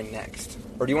to try next?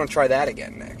 Or do you want to try that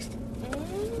again next?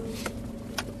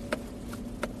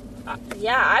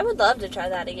 Yeah, I would love to try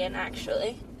that again,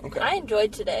 actually. Okay. I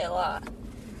enjoyed today a lot.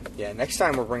 Yeah, next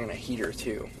time we're bringing a heater,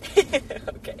 too.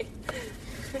 Okay.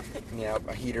 Yeah,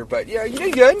 a heater. But, yeah, you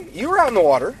did good. You were out in the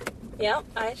water. Yep,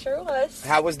 I sure was.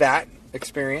 How was that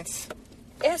experience?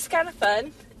 It was kind of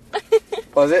fun.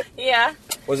 Was it? Yeah.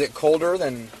 Was it colder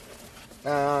than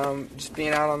just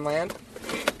being out on land?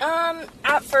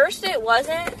 At first it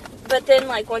wasn't, but then,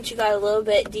 like, once you got a little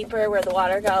bit deeper where the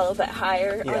water got a little bit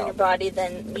higher Yeah. on your body,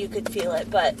 then you could feel it,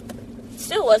 but it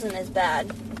still wasn't as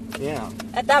bad. Yeah.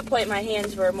 At that point, my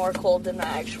hands were more cold than my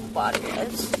actual body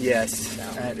was. Yes,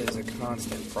 that is a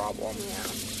constant problem. Yeah.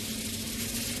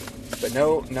 But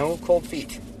no cold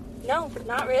feet. No,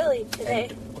 not really today.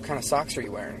 And what kind of socks are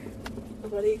you wearing?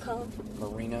 What do you call them?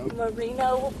 Merino?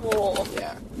 Merino wool.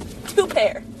 Yeah. 2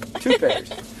 pair. 2 pairs.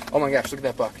 Oh my gosh, look at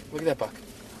that buck. Look at that buck.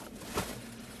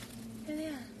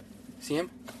 Yeah. See him?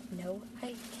 No, I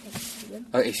can't see them.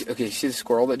 Okay, you see the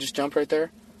squirrel that just jumped right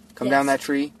there? Come Yes. down that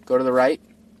tree, go to the right.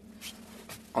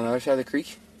 On the other side of the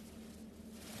creek.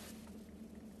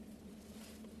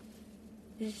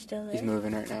 Is he still there? He's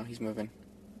moving right now. He's moving.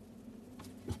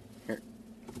 Here.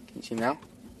 Can you see him now?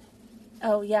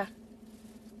 Oh, yeah.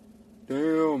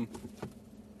 Damn.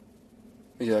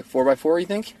 Is he like 4x4, you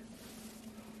think?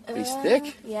 He's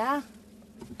thick? Yeah.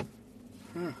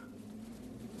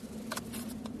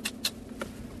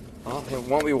 Well, he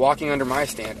won't be walking under my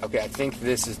stand. Okay, I think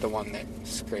this is the one that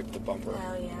scraped the bumper.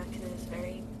 Oh, yeah, because it's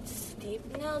very steep.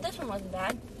 No, this one wasn't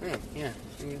bad. Yeah.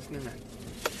 It's not bad.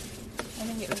 I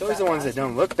think it was It's always the ones that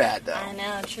don't look bad, though. I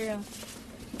know, true.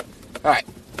 All right.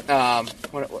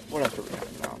 What else are we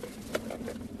talking about?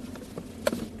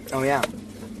 Oh, yeah.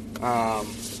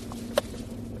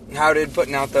 How did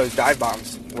putting out those dive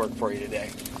bombs work for you today?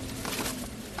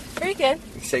 Pretty good.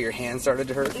 You say your hand started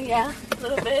to hurt? Yeah, a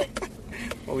little bit.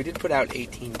 Well, we did put out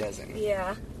 18 dozen.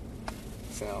 Yeah.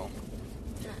 So,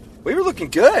 we were looking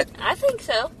good. I think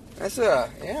so. That's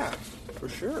yeah, for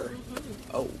sure.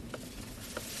 Mm-hmm. Oh.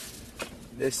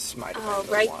 This might have Oh, been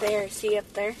the right one. there. See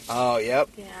up there? Oh, yep.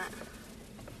 Yeah.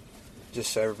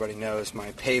 Just so everybody knows,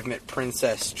 my Pavement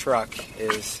Princess truck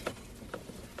is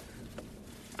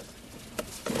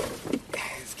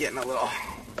getting a little,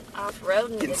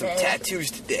 Off-roading getting some today.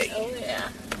 tattoos today. Oh, yeah.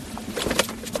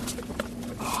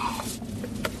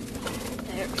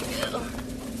 There we go.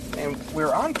 And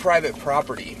we're on private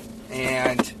property,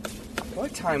 and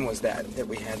what time was that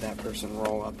we had that person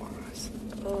roll up on us?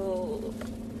 Oh.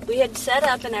 We had set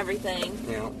up and everything.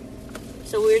 You know?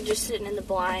 So we were just sitting in the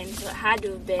blind, so it had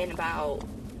to have been about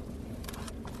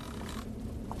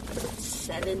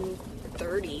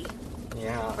 7:30,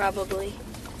 Yeah. probably.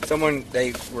 Someone,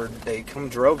 they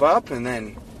drove up, and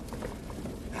then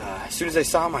as soon as they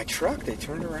saw my truck, they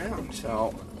turned around.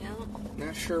 So, Yeah.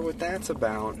 not sure what that's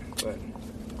about, but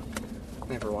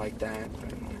never liked that.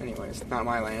 But anyways, not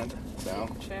my land, so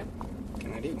Sure. what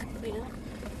can I do? You know?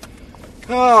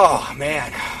 Oh,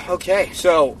 man. Okay,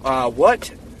 so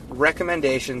what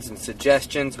recommendations and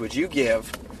suggestions would you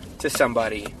give to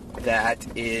somebody that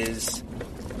is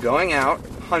going out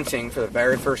hunting for the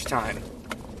very first time?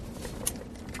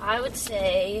 I would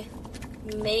say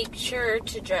make sure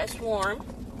to dress warm.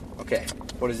 Okay,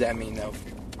 what does that mean, though?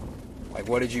 Like,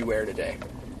 what did you wear today?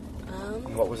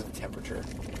 And what was the temperature?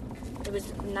 It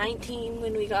was 19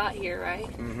 when we got here, right?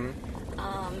 Mm-hmm.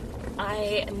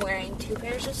 I am wearing 2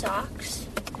 pairs of socks,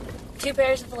 2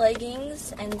 pairs of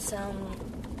leggings, and some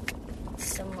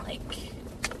like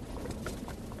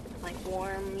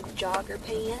warm jogger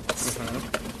pants.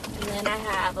 Mm-hmm. And then I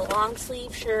have a long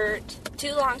sleeve shirt,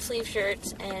 2 long sleeve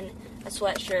shirts, and a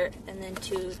sweatshirt, and then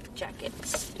 2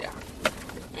 jackets. Yeah.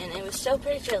 And it was still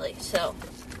pretty chilly, so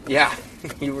Yeah,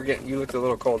 you looked a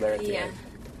little cold there at the yeah. end.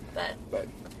 But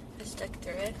I stuck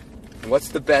through it. What's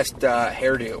the best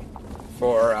hairdo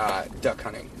for duck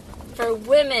hunting? For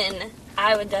women,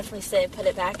 I would definitely say put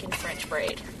it back in French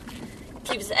braid.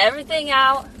 Keeps everything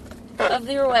out of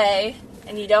your way,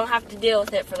 and you don't have to deal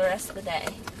with it for the rest of the day.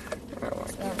 I don't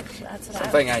like So that's what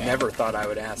Something I I would say. never thought I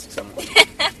would ask someone.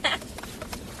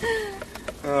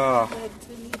 Oh,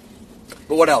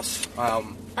 but what else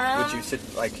would you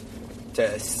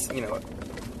to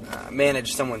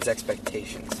manage someone's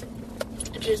expectations?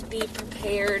 Just be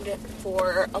prepared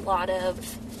for a lot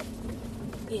of,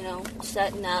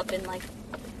 setting up, and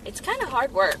it's kind of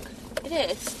hard work. It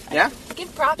is. Yeah? I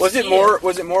give props Was to it you.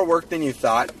 Was it more work than you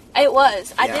thought? It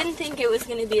was. I Yeah. didn't think it was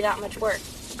going to be that much work,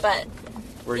 but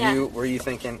Were Yeah. you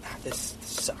thinking this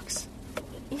sucks?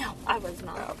 no, I was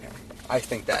not. Oh, okay. I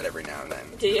think that every now and then.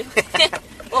 Do you?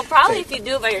 Well, probably Say, if you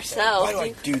do it by yourself. Why do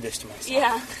I do this to myself?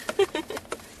 Yeah.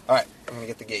 All right, I'm gonna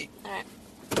get the gate. All right.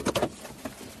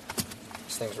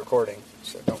 This thing's recording,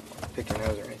 so don't pick your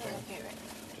nose or anything. Okay, right.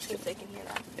 Just See if kidding. they can hear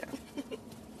that. Yeah.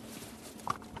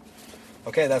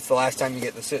 Okay, that's the last time you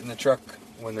get to sit in the truck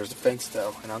when there's a fence,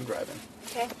 though, and I'm driving.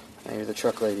 Okay. Now you're the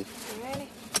truck lady. Alrighty.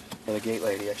 Or the gate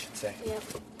lady, I should say. Yep.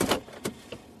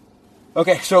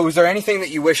 Okay, so was there anything that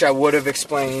you wish I would have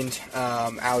explained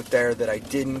out there that I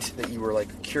didn't, that you were,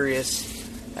 like, curious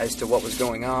as to what was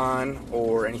going on,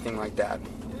 or anything like that?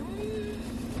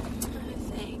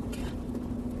 I think.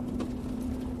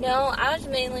 No, I was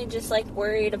mainly just, like,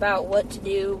 worried about what to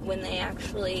do when they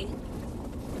actually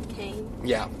came.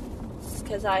 Yeah.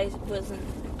 Because I wasn't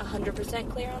 100%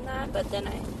 clear on that, but then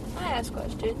I asked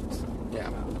questions. Yeah.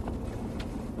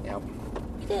 Yeah.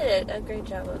 You did a great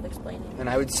job of explaining. And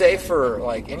I would say for,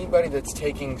 like, anybody that's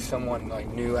taking someone, like,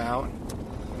 new out,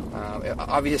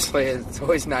 obviously it's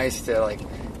always nice to, like,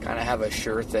 kind of have a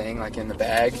sure thing, like, in the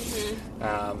bag.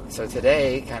 Mm-hmm. So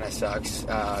today kind of sucks,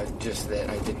 just that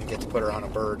I didn't get to put her on a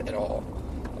bird at all.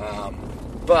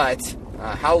 But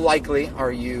how likely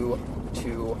are you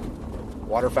to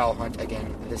waterfowl hunt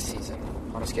again this season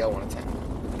on a scale of 1 to 10?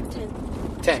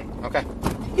 10, okay.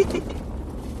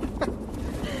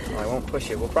 Well, I won't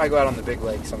push it. We'll probably go out on the big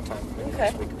lake sometime, maybe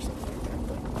next week or something like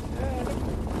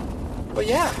that. But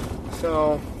yeah,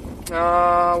 so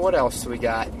what else do we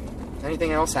got?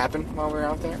 Anything else happen while we were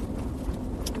out there?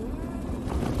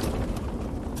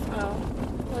 Oh,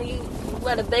 well, you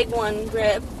let a big one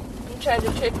rip and tried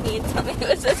to trick me and tell me it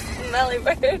was a smelly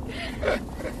bird.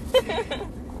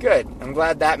 Good. I'm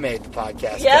glad that made the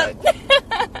podcast. Yep.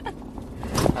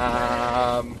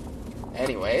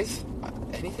 Anyways,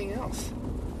 anything else?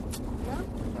 No.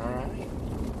 All right.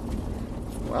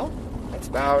 Well, that's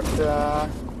about. I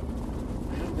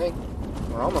don't think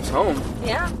we're almost home,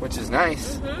 Yeah. which is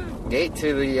nice. Mm-hmm. Gate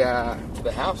to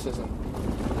the house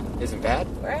isn't bad.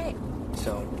 Right.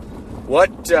 So,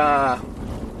 what?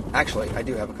 Actually, I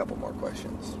do have a couple more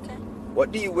questions. Okay.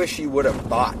 What do you wish you would have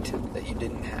bought that you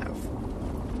didn't have?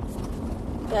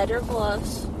 Better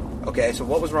gloves. Okay, so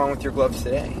what was wrong with your gloves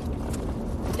today?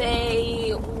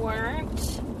 They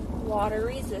weren't water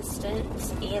resistant,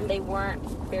 and they weren't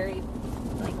very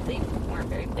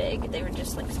big. They were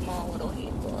just like small little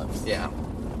hand gloves. Yeah,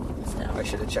 So I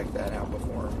should have checked that out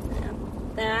before. yeah.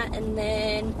 That, and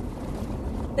then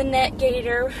the net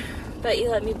gator, but you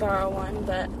let me borrow one,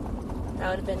 but that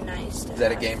would have been nice to Is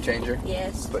that a have. game changer?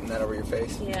 Yes. Putting that over your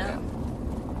face? Yeah.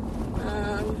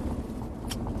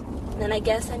 Then I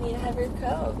guess I need a heavier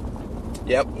coat.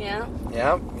 Yep. Yeah.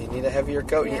 Yeah. You need a heavier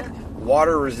coat. Yeah.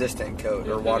 Water resistant coat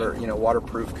or Mhm.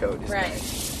 waterproof coat is Right.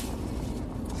 nice.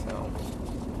 So,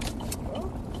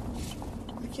 well,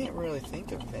 I can't really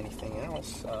think of anything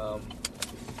else.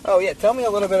 Oh yeah, tell me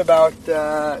a little bit about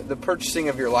the purchasing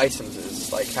of your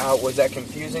licenses. Like, how was that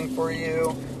confusing for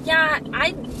you? Yeah,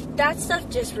 that stuff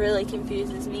just really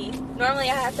confuses me. Normally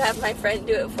I have to have my friend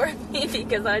do it for me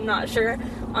because I'm not sure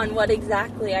on what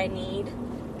exactly I need.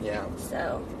 Yeah.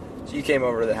 So, So you came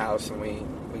over to the house and we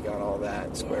got all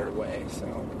that squared away.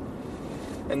 So,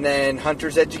 and then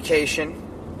hunter's education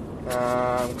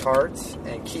cards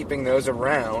and keeping those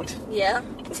around yeah.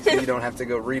 so you don't have to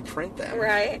go reprint them.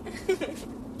 Right.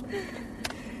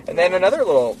 And then another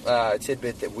little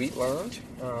tidbit that we learned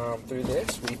through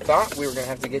this, we thought we were going to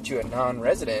have to get you a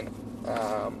non-resident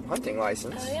hunting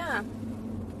license. Oh, yeah.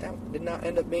 That did not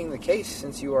end up being the case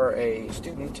since you are a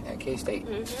student at K-State.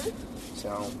 Mm-hmm.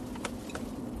 So,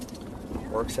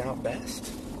 works out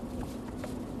best.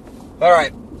 All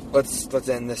right, let's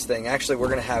end this thing. Actually, we're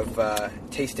going to have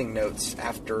tasting notes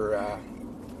after,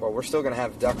 we're still going to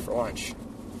have duck for lunch.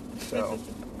 So,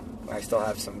 I still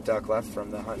have some duck left from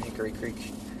the Hunt Hickory Creek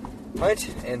hunt,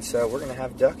 and so we're going to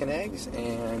have duck and eggs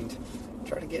and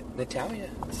try to get Natalia,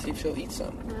 see if she'll eat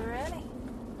some. Alrighty.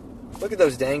 Look at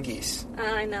those dang geese.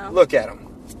 I know. Look at them.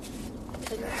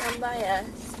 Couldn't come by us.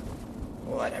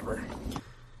 Whatever.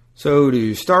 So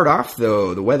to start off,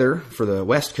 though, the weather for the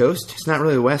West Coast, it's not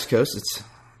really the West Coast, it's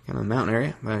kind of a mountain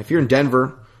area. But if you're in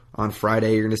Denver on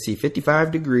Friday, you're going to see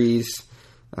 55 degrees,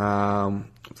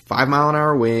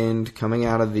 5-mile-an-hour wind coming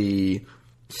out of the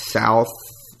southwest,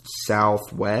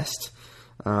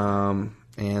 and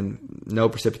no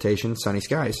precipitation, sunny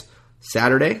skies.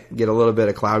 Saturday, get a little bit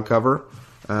of cloud cover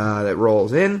that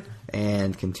rolls in,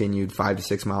 and continued 5 to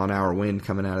 6 mile an hour wind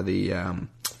coming out of the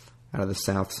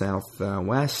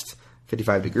southwest,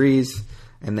 55 degrees,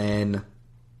 and then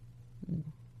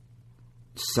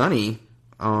sunny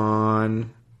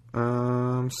on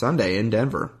Sunday in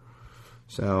Denver.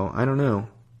 So I don't know.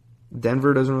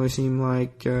 Denver doesn't really seem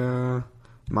like my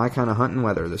kind of hunting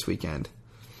weather this weekend,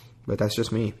 but that's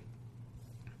just me.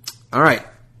 All right,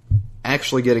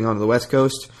 actually getting onto the West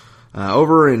Coast,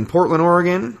 over in Portland,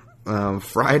 Oregon,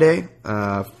 Friday,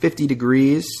 50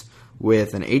 degrees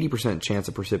with an 80% chance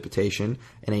of precipitation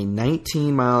and a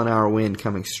 19-mile-an-hour wind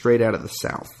coming straight out of the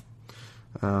south.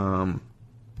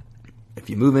 If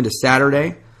you move into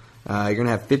Saturday, you're going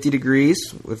to have 50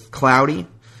 degrees with cloudy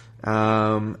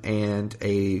and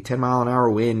a 10-mile-an-hour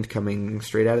wind coming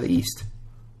straight out of the east.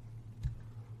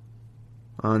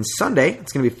 On Sunday,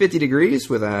 it's going to be 50 degrees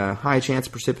with a high chance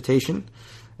of precipitation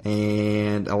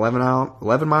and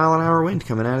 11-mile-an-hour wind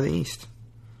coming out of the east.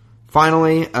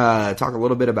 Finally, talk a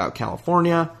little bit about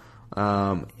California.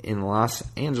 In Los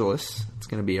Angeles, it's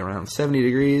going to be around 70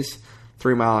 degrees,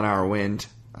 3-mile-an-hour wind.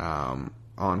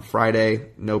 On Friday,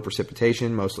 no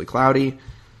precipitation, mostly cloudy.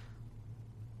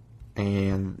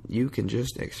 And you can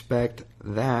just expect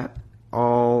that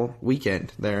all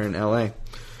weekend there in LA.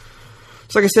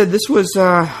 So like I said, this was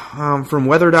from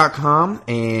weather.com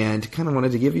and kind of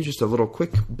wanted to give you just a little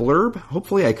quick blurb.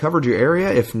 Hopefully I covered your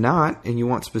area. If not, and you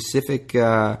want specific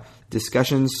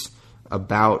discussions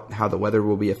about how the weather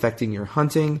will be affecting your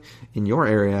hunting in your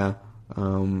area,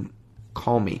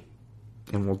 call me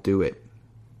and we'll do it.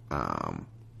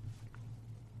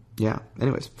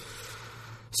 Anyways.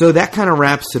 So that kind of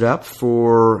wraps it up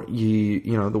for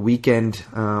the weekend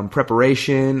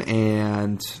preparation.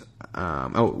 And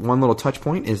one little touch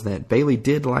point is that Bailey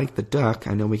did like the duck.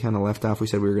 I know we kind of left off. We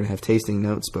said we were going to have tasting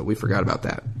notes, but we forgot about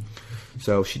that.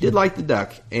 So she did like the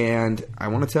duck, and I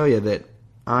want to tell you that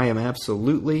I am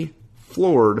absolutely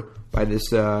floored by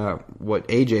this. What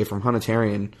AJ from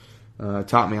Huntitarian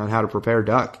taught me on how to prepare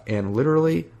duck, and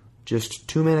literally just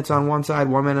 2 minutes on one side,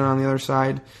 1 minute on the other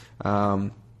side.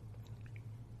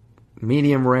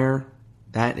 Medium rare,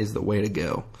 that is the way to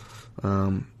go.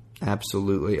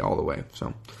 Absolutely all the way.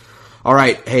 So, all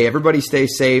right. Hey, everybody stay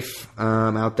safe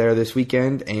out there this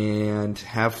weekend and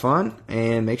have fun.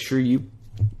 And make sure you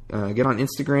get on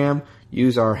Instagram.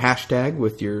 Use our hashtag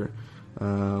with your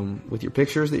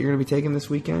pictures that you're going to be taking this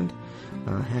weekend.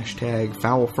 Hashtag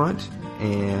FoulFront.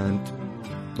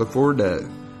 And look forward to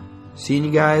seeing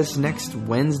you guys next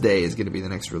Wednesday is going to be the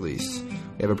next release.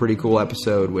 We have a pretty cool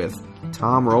episode with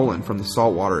Tom Rowland from the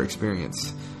Saltwater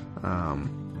Experience.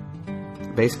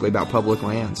 Basically about public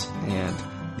lands and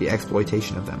the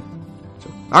exploitation of them.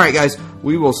 So, all right, guys,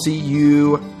 we will see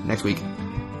you next week.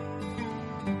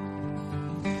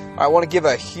 I want to give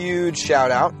a huge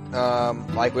shout out,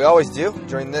 like we always do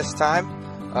during this time,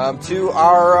 to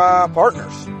our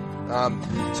partners.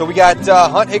 So we got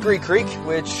Hunt Hickory Creek,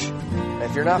 which,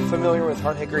 if you're not familiar with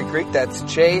Hunt Hickory Creek, that's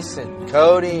Chase and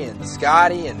Cody and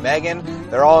Scotty and Megan.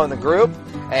 They're all in the group,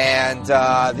 and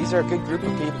these are a good group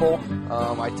of people.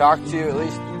 I talked to at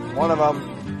least one of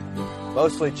them,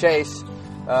 mostly Chase,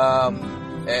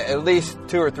 at least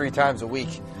 2 or 3 times a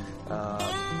week,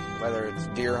 whether it's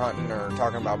deer hunting or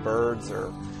talking about birds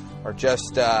or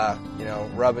just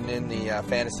rubbing in the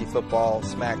fantasy football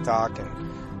smack talk and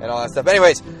all that stuff.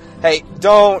 Anyways, hey,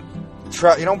 don't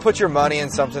put your money in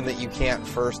something that you can't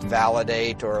first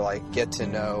validate or like get to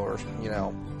know or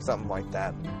something like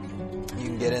that. You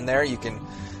can get in there. You can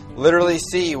literally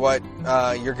see what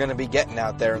you're going to be getting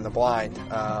out there in the blind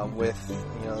with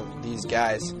these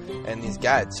guys and these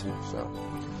guides. So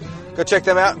go check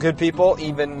them out. Good people,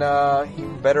 even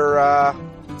better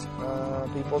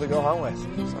people to go hunt with.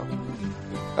 So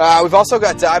we've also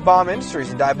got Dive Bomb Industries,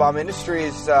 and Dive Bomb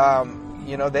Industries,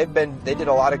 they did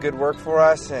a lot of good work for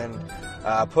us and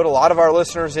put a lot of our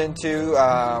listeners into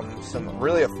some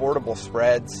really affordable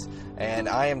spreads, and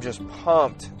I am just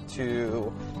pumped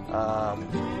to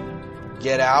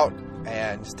get out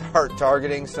and start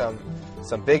targeting some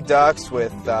big ducks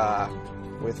with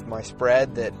my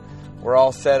spread that we're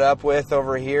all set up with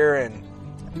over here, and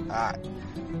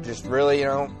just really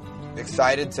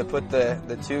excited to put the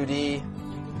 2D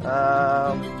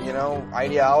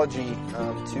ideology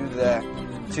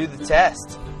to the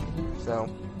test. So,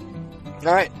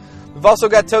 all right, we've also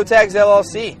got Toe Tags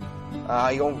LLC.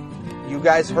 You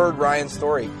guys heard Ryan's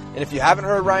story, and if you haven't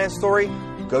heard Ryan's story,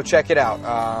 go check it out.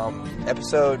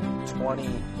 Episode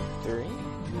 23.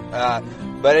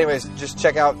 But anyways, just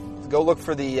check out. Go look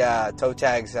for the Toe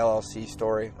Tags LLC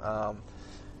story.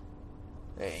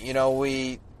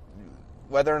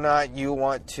 Whether or not you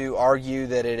want to argue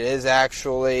that it is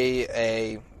actually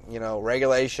a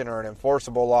regulation or an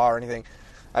enforceable law or anything,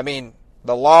 I mean,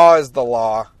 the law is the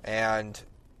law, and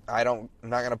I'm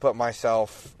not going to put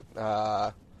myself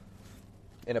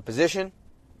in a position,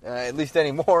 at least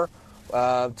anymore,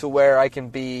 to where I can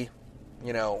be,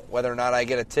 whether or not I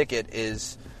get a ticket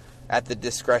is at the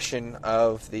discretion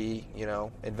of the,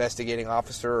 investigating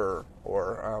officer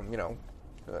or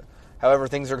however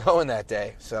things are going that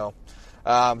day. So,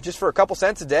 just for a couple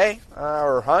cents a day,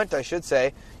 or hunt, I should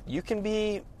say, you can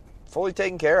be fully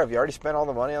taken care of. You already spent all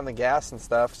the money on the gas and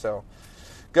stuff, so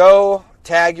go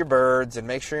tag your birds and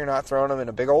make sure you're not throwing them in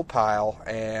a big old pile.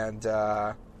 And,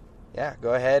 go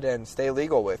ahead and stay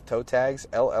legal with Toe Tags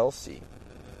LLC.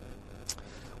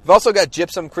 We've also got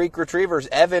Gypsum Creek Retrievers.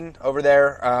 Evan over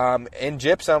there in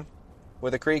Gypsum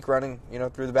with a creek running,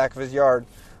 through the back of his yard,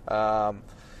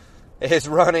 is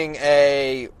running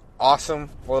a awesome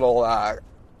little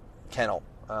kennel.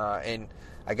 And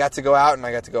I got to go out and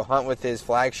I got to go hunt with his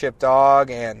flagship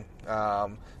dog and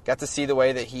got to see the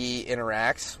way that he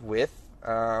interacts with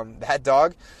that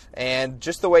dog and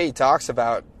just the way he talks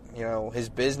about, his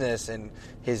business and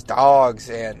his dogs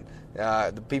and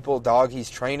the dog he's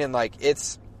training. Like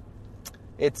it's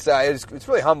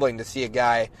really humbling to see a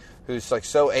guy who's like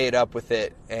so ate up with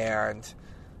it and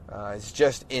is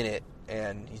just in it,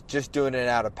 and he's just doing it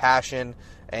out of passion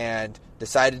and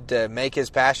decided to make his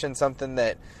passion something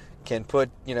that can put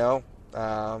dinner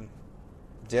on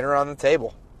the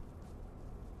table.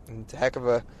 It's a heck of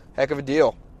a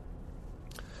deal.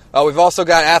 We've also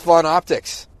got Athlon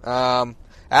Optics.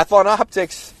 Athlon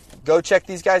Optics, go check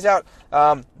these guys out.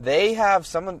 They have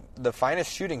some of the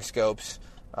finest shooting scopes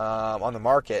on the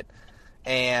market,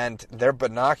 and their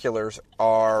binoculars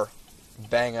are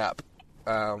bang up.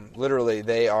 Literally,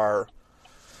 they are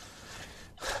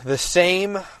the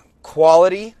same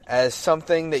quality as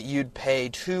something that you'd pay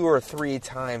 2 or 3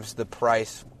 times the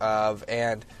price of,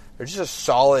 and they're just a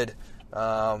solid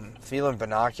feeling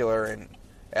binocular, and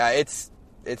it's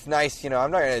nice. I'm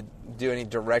not going to do any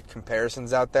direct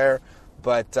comparisons out there,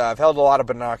 but I've held a lot of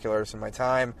binoculars in my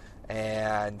time,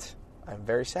 and I'm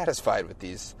very satisfied with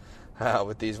these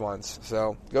ones.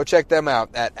 So go check them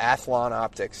out at Athlon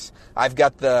Optics. I've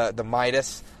got the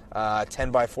Midas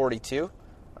 10x42,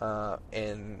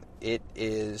 and it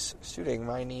is suiting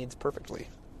my needs perfectly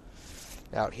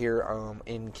out here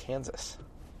in Kansas.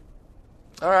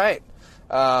 All right.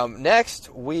 Next,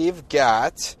 we've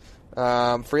got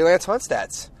Freelance Hunt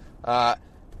Stats.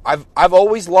 I've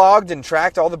always logged and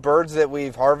tracked all the birds that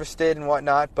we've harvested and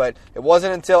whatnot, but it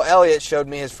wasn't until Elliot showed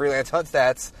me his Freelance Hunt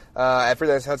Stats at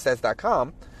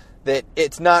freelancehuntstats.com that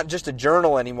it's not just a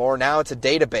journal anymore. Now it's a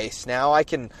database. Now I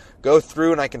can go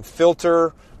through and I can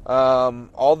filter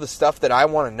all the stuff that I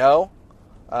want to know.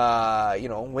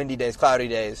 Windy days, cloudy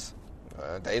days,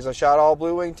 days I shot all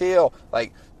blue-winged teal,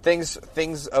 like things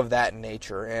of that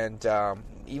nature, and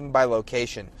even by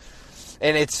location.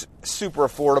 And it's super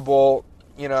affordable.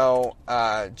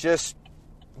 Just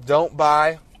don't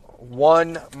buy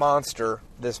one Monster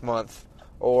this month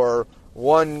or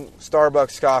one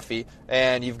Starbucks coffee,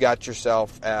 and you've got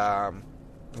yourself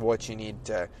what you need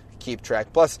to keep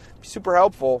track. Plus, it'd be super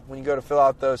helpful when you go to fill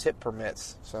out those HIP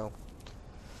permits. So,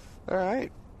 all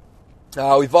right.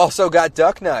 We've also got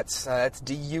Duck Nuts. That's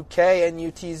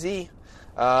DUKNUTZ.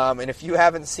 And if you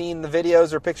haven't seen the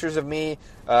videos or pictures of me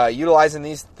utilizing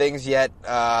these things yet,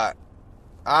 I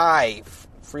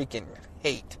freaking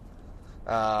hate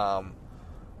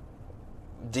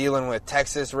dealing with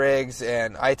Texas rigs,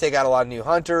 and I take out a lot of new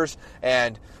hunters,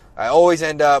 and I'm always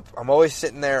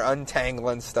sitting there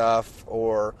untangling stuff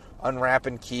or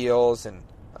unwrapping keels, and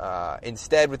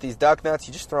instead with these Duck Nuts,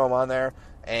 you just throw them on there,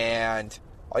 and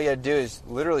all you gotta do is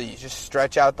literally you just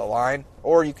stretch out the line,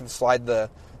 or you can slide the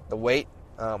weight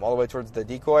all the way towards the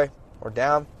decoy or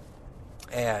down,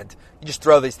 and you just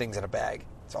throw these things in a bag.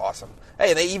 It's awesome.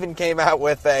 Hey, they even came out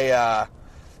with a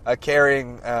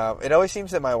carrying. It always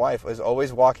seems that my wife is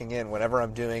always walking in whenever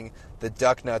I'm doing the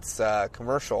Duck Nuts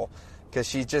commercial, because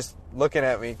she's just looking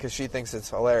at me because she thinks it's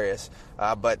hilarious.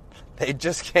 But they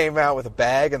just came out with a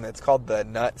bag, and it's called the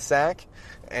Nut Sack,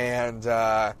 and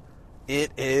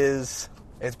it's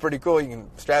pretty cool. You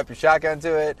can strap your shotgun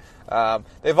to it.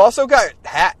 They've also got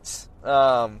hats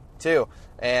too,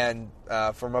 and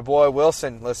for my boy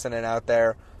Wilson listening out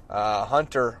there,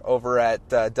 Hunter over at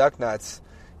Duck Nuts,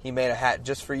 he made a hat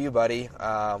just for you, buddy,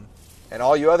 and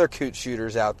all you other coot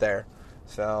shooters out there.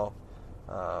 So,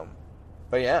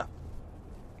 but yeah,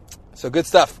 so good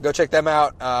stuff. Go check them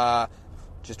out.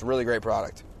 Just a really great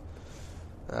product.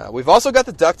 We've also got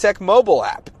the DuckTech mobile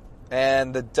app,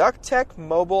 and the DuckTech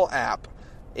mobile app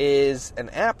is an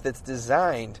app that's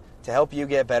designed to help you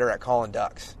get better at calling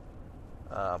ducks.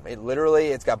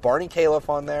 It's got Barney Califf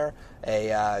on there,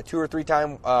 a 2 or 3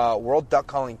 time world duck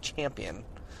calling champion,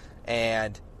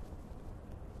 and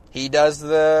he does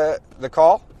the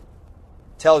call,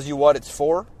 tells you what it's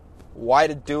for, why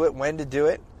to do it, when to do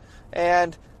it,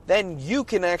 and then you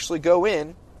can actually go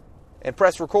in and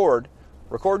press record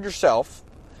yourself,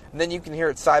 and then you can hear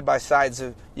it side by side,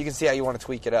 so you can see how you want to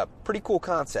tweak it up. Pretty cool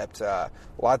concept. A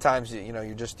lot of times,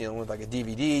 you're just dealing with like a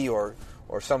DVD or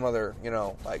some other,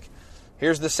 like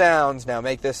here's the sounds, now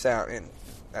make this sound. And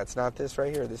that's not this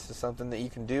right here. This is something that you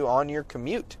can do on your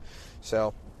commute.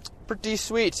 So, pretty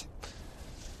sweet.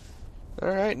 All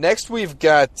right, next we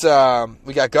got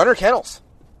Gunner Kennels.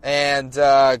 And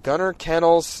Gunner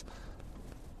Kennels,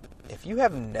 if you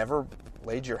have never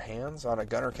laid your hands on a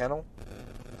Gunner Kennel,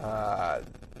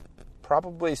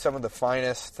 probably some of the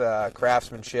finest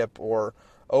craftsmanship or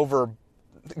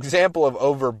example of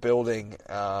overbuilding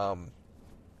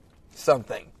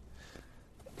something.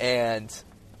 And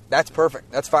that's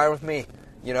perfect. That's fine with me.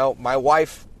 You know, my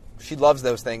wife, she loves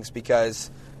those things because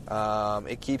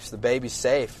it keeps the babies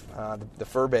safe, the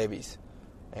fur babies.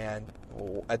 And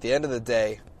at the end of the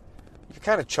day, you're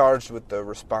kind of charged with the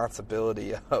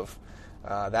responsibility of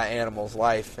that animal's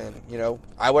life. And, you know,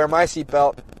 I wear my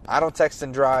seatbelt. I don't text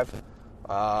and drive.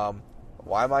 Why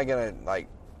am I going to, like,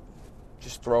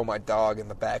 just throw my dog in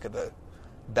the back of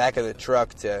the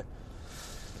truck to,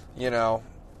 you know,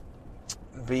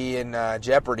 be in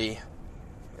jeopardy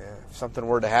if something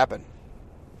were to happen?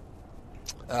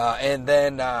 And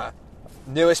then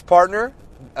newest partner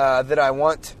that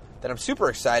I'm super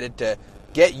excited to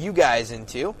get you guys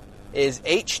into is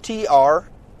HTR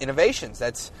Innovations.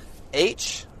 That's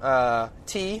HTR,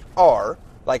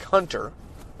 like Hunter,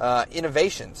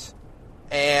 Innovations.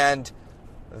 And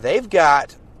they've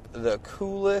got the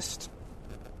coolest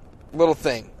little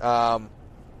thing.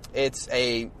 It's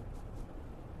a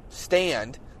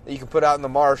stand that you can put out in the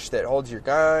marsh that holds your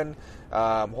gun,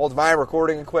 holds my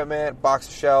recording equipment, box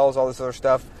of shells, all this other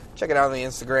stuff. Check it out on the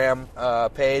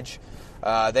Instagram page.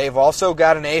 They've also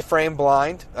got an A-frame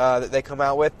blind that they come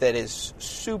out with that is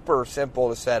super simple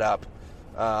to set up.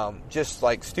 Just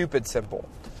like stupid simple.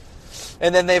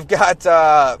 And then they've got,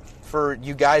 for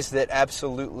you guys that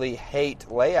absolutely hate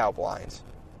layout blinds,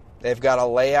 they've got a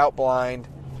layout blind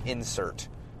insert.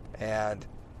 And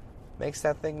makes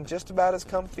that thing just about as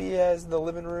comfy as the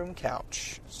living room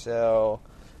couch. So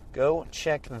go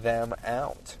check them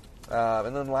out.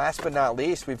 And then last but not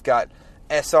least, we've got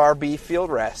SRB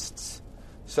field rests.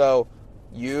 So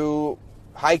you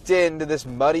hiked into this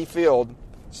muddy field,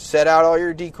 set out all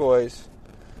your decoys,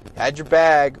 had your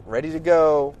bag ready to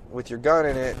go with your gun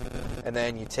in it, and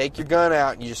then you take your gun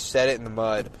out and you just set it in the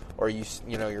mud, or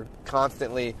you're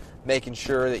constantly making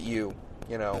sure that you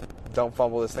don't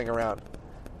fumble this thing around.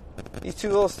 These two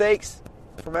little stakes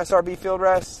from SRB Field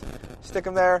Rests, stick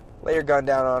them there, lay your gun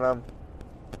down on them.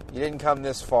 You didn't come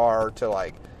this far to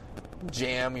like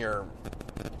jam your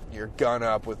gun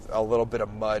up with a little bit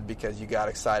of mud because you got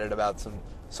excited about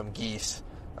some geese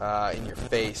in your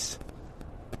face.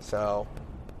 So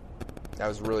that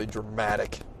was really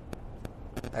dramatic.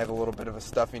 I have a little bit of a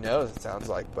stuffy nose, it sounds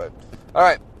like, but all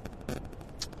right.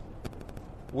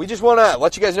 We just want to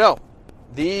let you guys know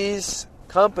these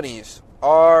companies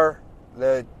are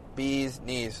the bee's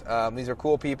knees. These are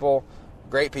cool people,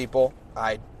 great people.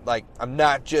 I'm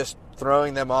not just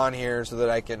throwing them on here so that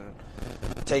I can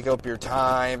take up your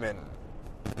time and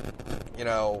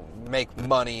make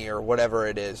money or whatever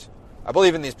it is. I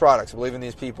believe in these products. I believe in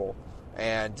these people,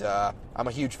 and I'm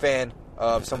a huge fan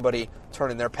of somebody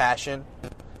turning their passion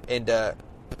into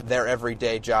their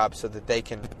everyday job so that they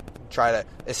can try to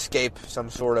escape some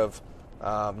sort of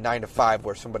 9-to-5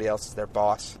 where somebody else is their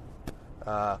boss.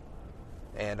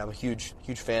 And I'm a huge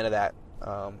fan of that.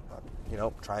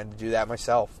 Trying to do that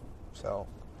myself. So,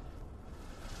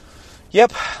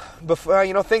 yep.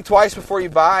 Before, think twice before you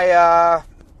buy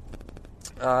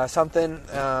something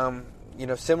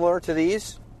similar to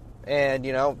these. And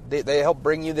they help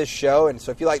bring you this show. And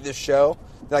so if you like this show,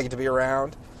 you like it to be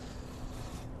around,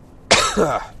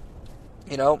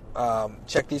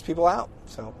 check these people out.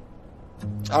 So,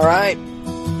 all right.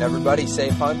 Everybody,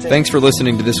 safe hunting. Thanks for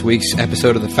listening to this week's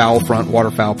episode of the Foul Front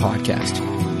Waterfowl Podcast.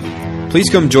 Please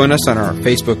come join us on our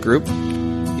Facebook group,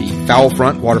 the Foul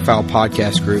Front Waterfowl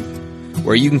Podcast group,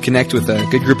 where you can connect with a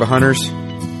good group of hunters,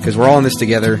 because we're all in this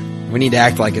together. We need to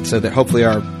act like it so that hopefully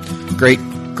our great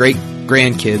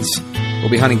grandkids will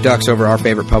be hunting ducks over our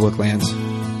favorite public lands.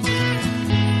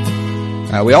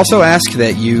 We also ask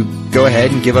that you go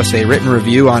ahead and give us a written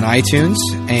review on iTunes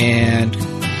and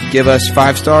give us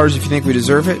 5 stars if you think we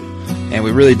deserve it. And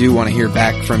we really do want to hear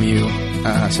back from you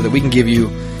so that we can give you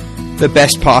the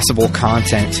best possible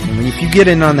content. And if you get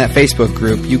in on that Facebook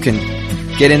group, you can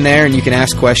get in there and you can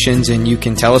ask questions and you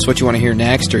can tell us what you want to hear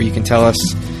next, or you can tell us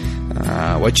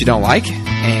what you don't like,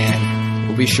 and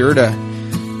we'll be sure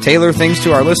to tailor things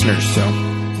to our listeners. So,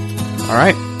 all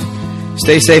right.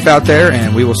 Stay safe out there,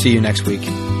 and we will see you next week.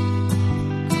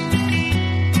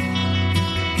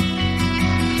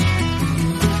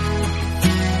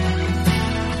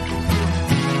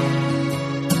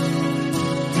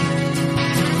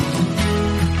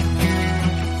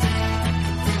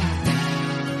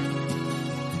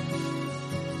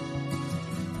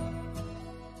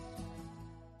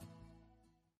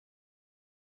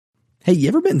 Hey, you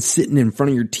ever been sitting in front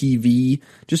of your TV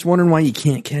just wondering why you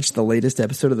can't catch the latest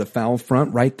episode of The Foul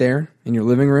Front right there in your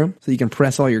living room so you can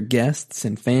press all your guests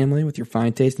and family with your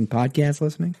fine taste in podcast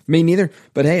listening? Me neither,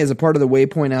 but hey, as a part of the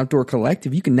Waypoint Outdoor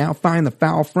Collective, you can now find The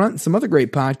Foul Front and some other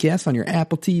great podcasts on your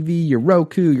Apple TV, your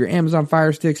Roku, your Amazon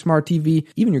Fire Stick, Smart TV,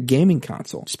 even your gaming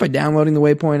console, just by downloading the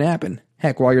Waypoint app. And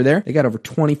heck, while you're there, they got over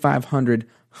 2,500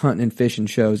 hunting and fishing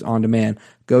shows on demand.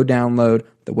 Go download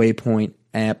the Waypoint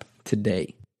app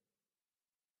today.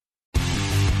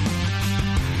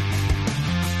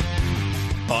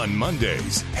 On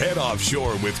Mondays, head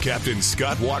offshore with Captain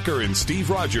Scott Walker and Steve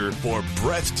Roger for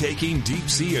breathtaking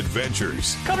deep-sea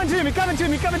adventures. Coming to me.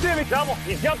 Double.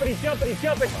 He's jumping.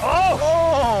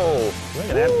 Oh! Look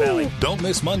at that belly. Don't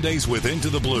miss Mondays with Into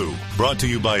the Blue, brought to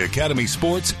you by Academy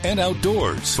Sports and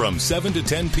Outdoors from 7 to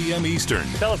 10 p.m. Eastern.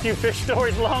 Tell a few fish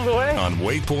stories along the way. On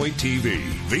Waypoint TV,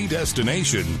 the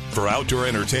destination for outdoor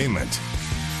entertainment.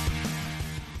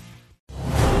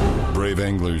 Brave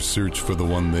anglers search for the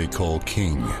one they call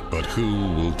king, but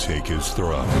who will take his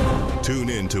throne? Tune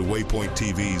in to Waypoint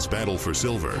TV's Battle for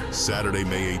Silver, Saturday,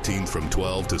 May 18th from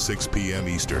 12 to 6 p.m.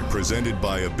 Eastern. Presented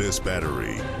by Abyss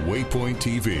Battery. Waypoint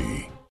TV.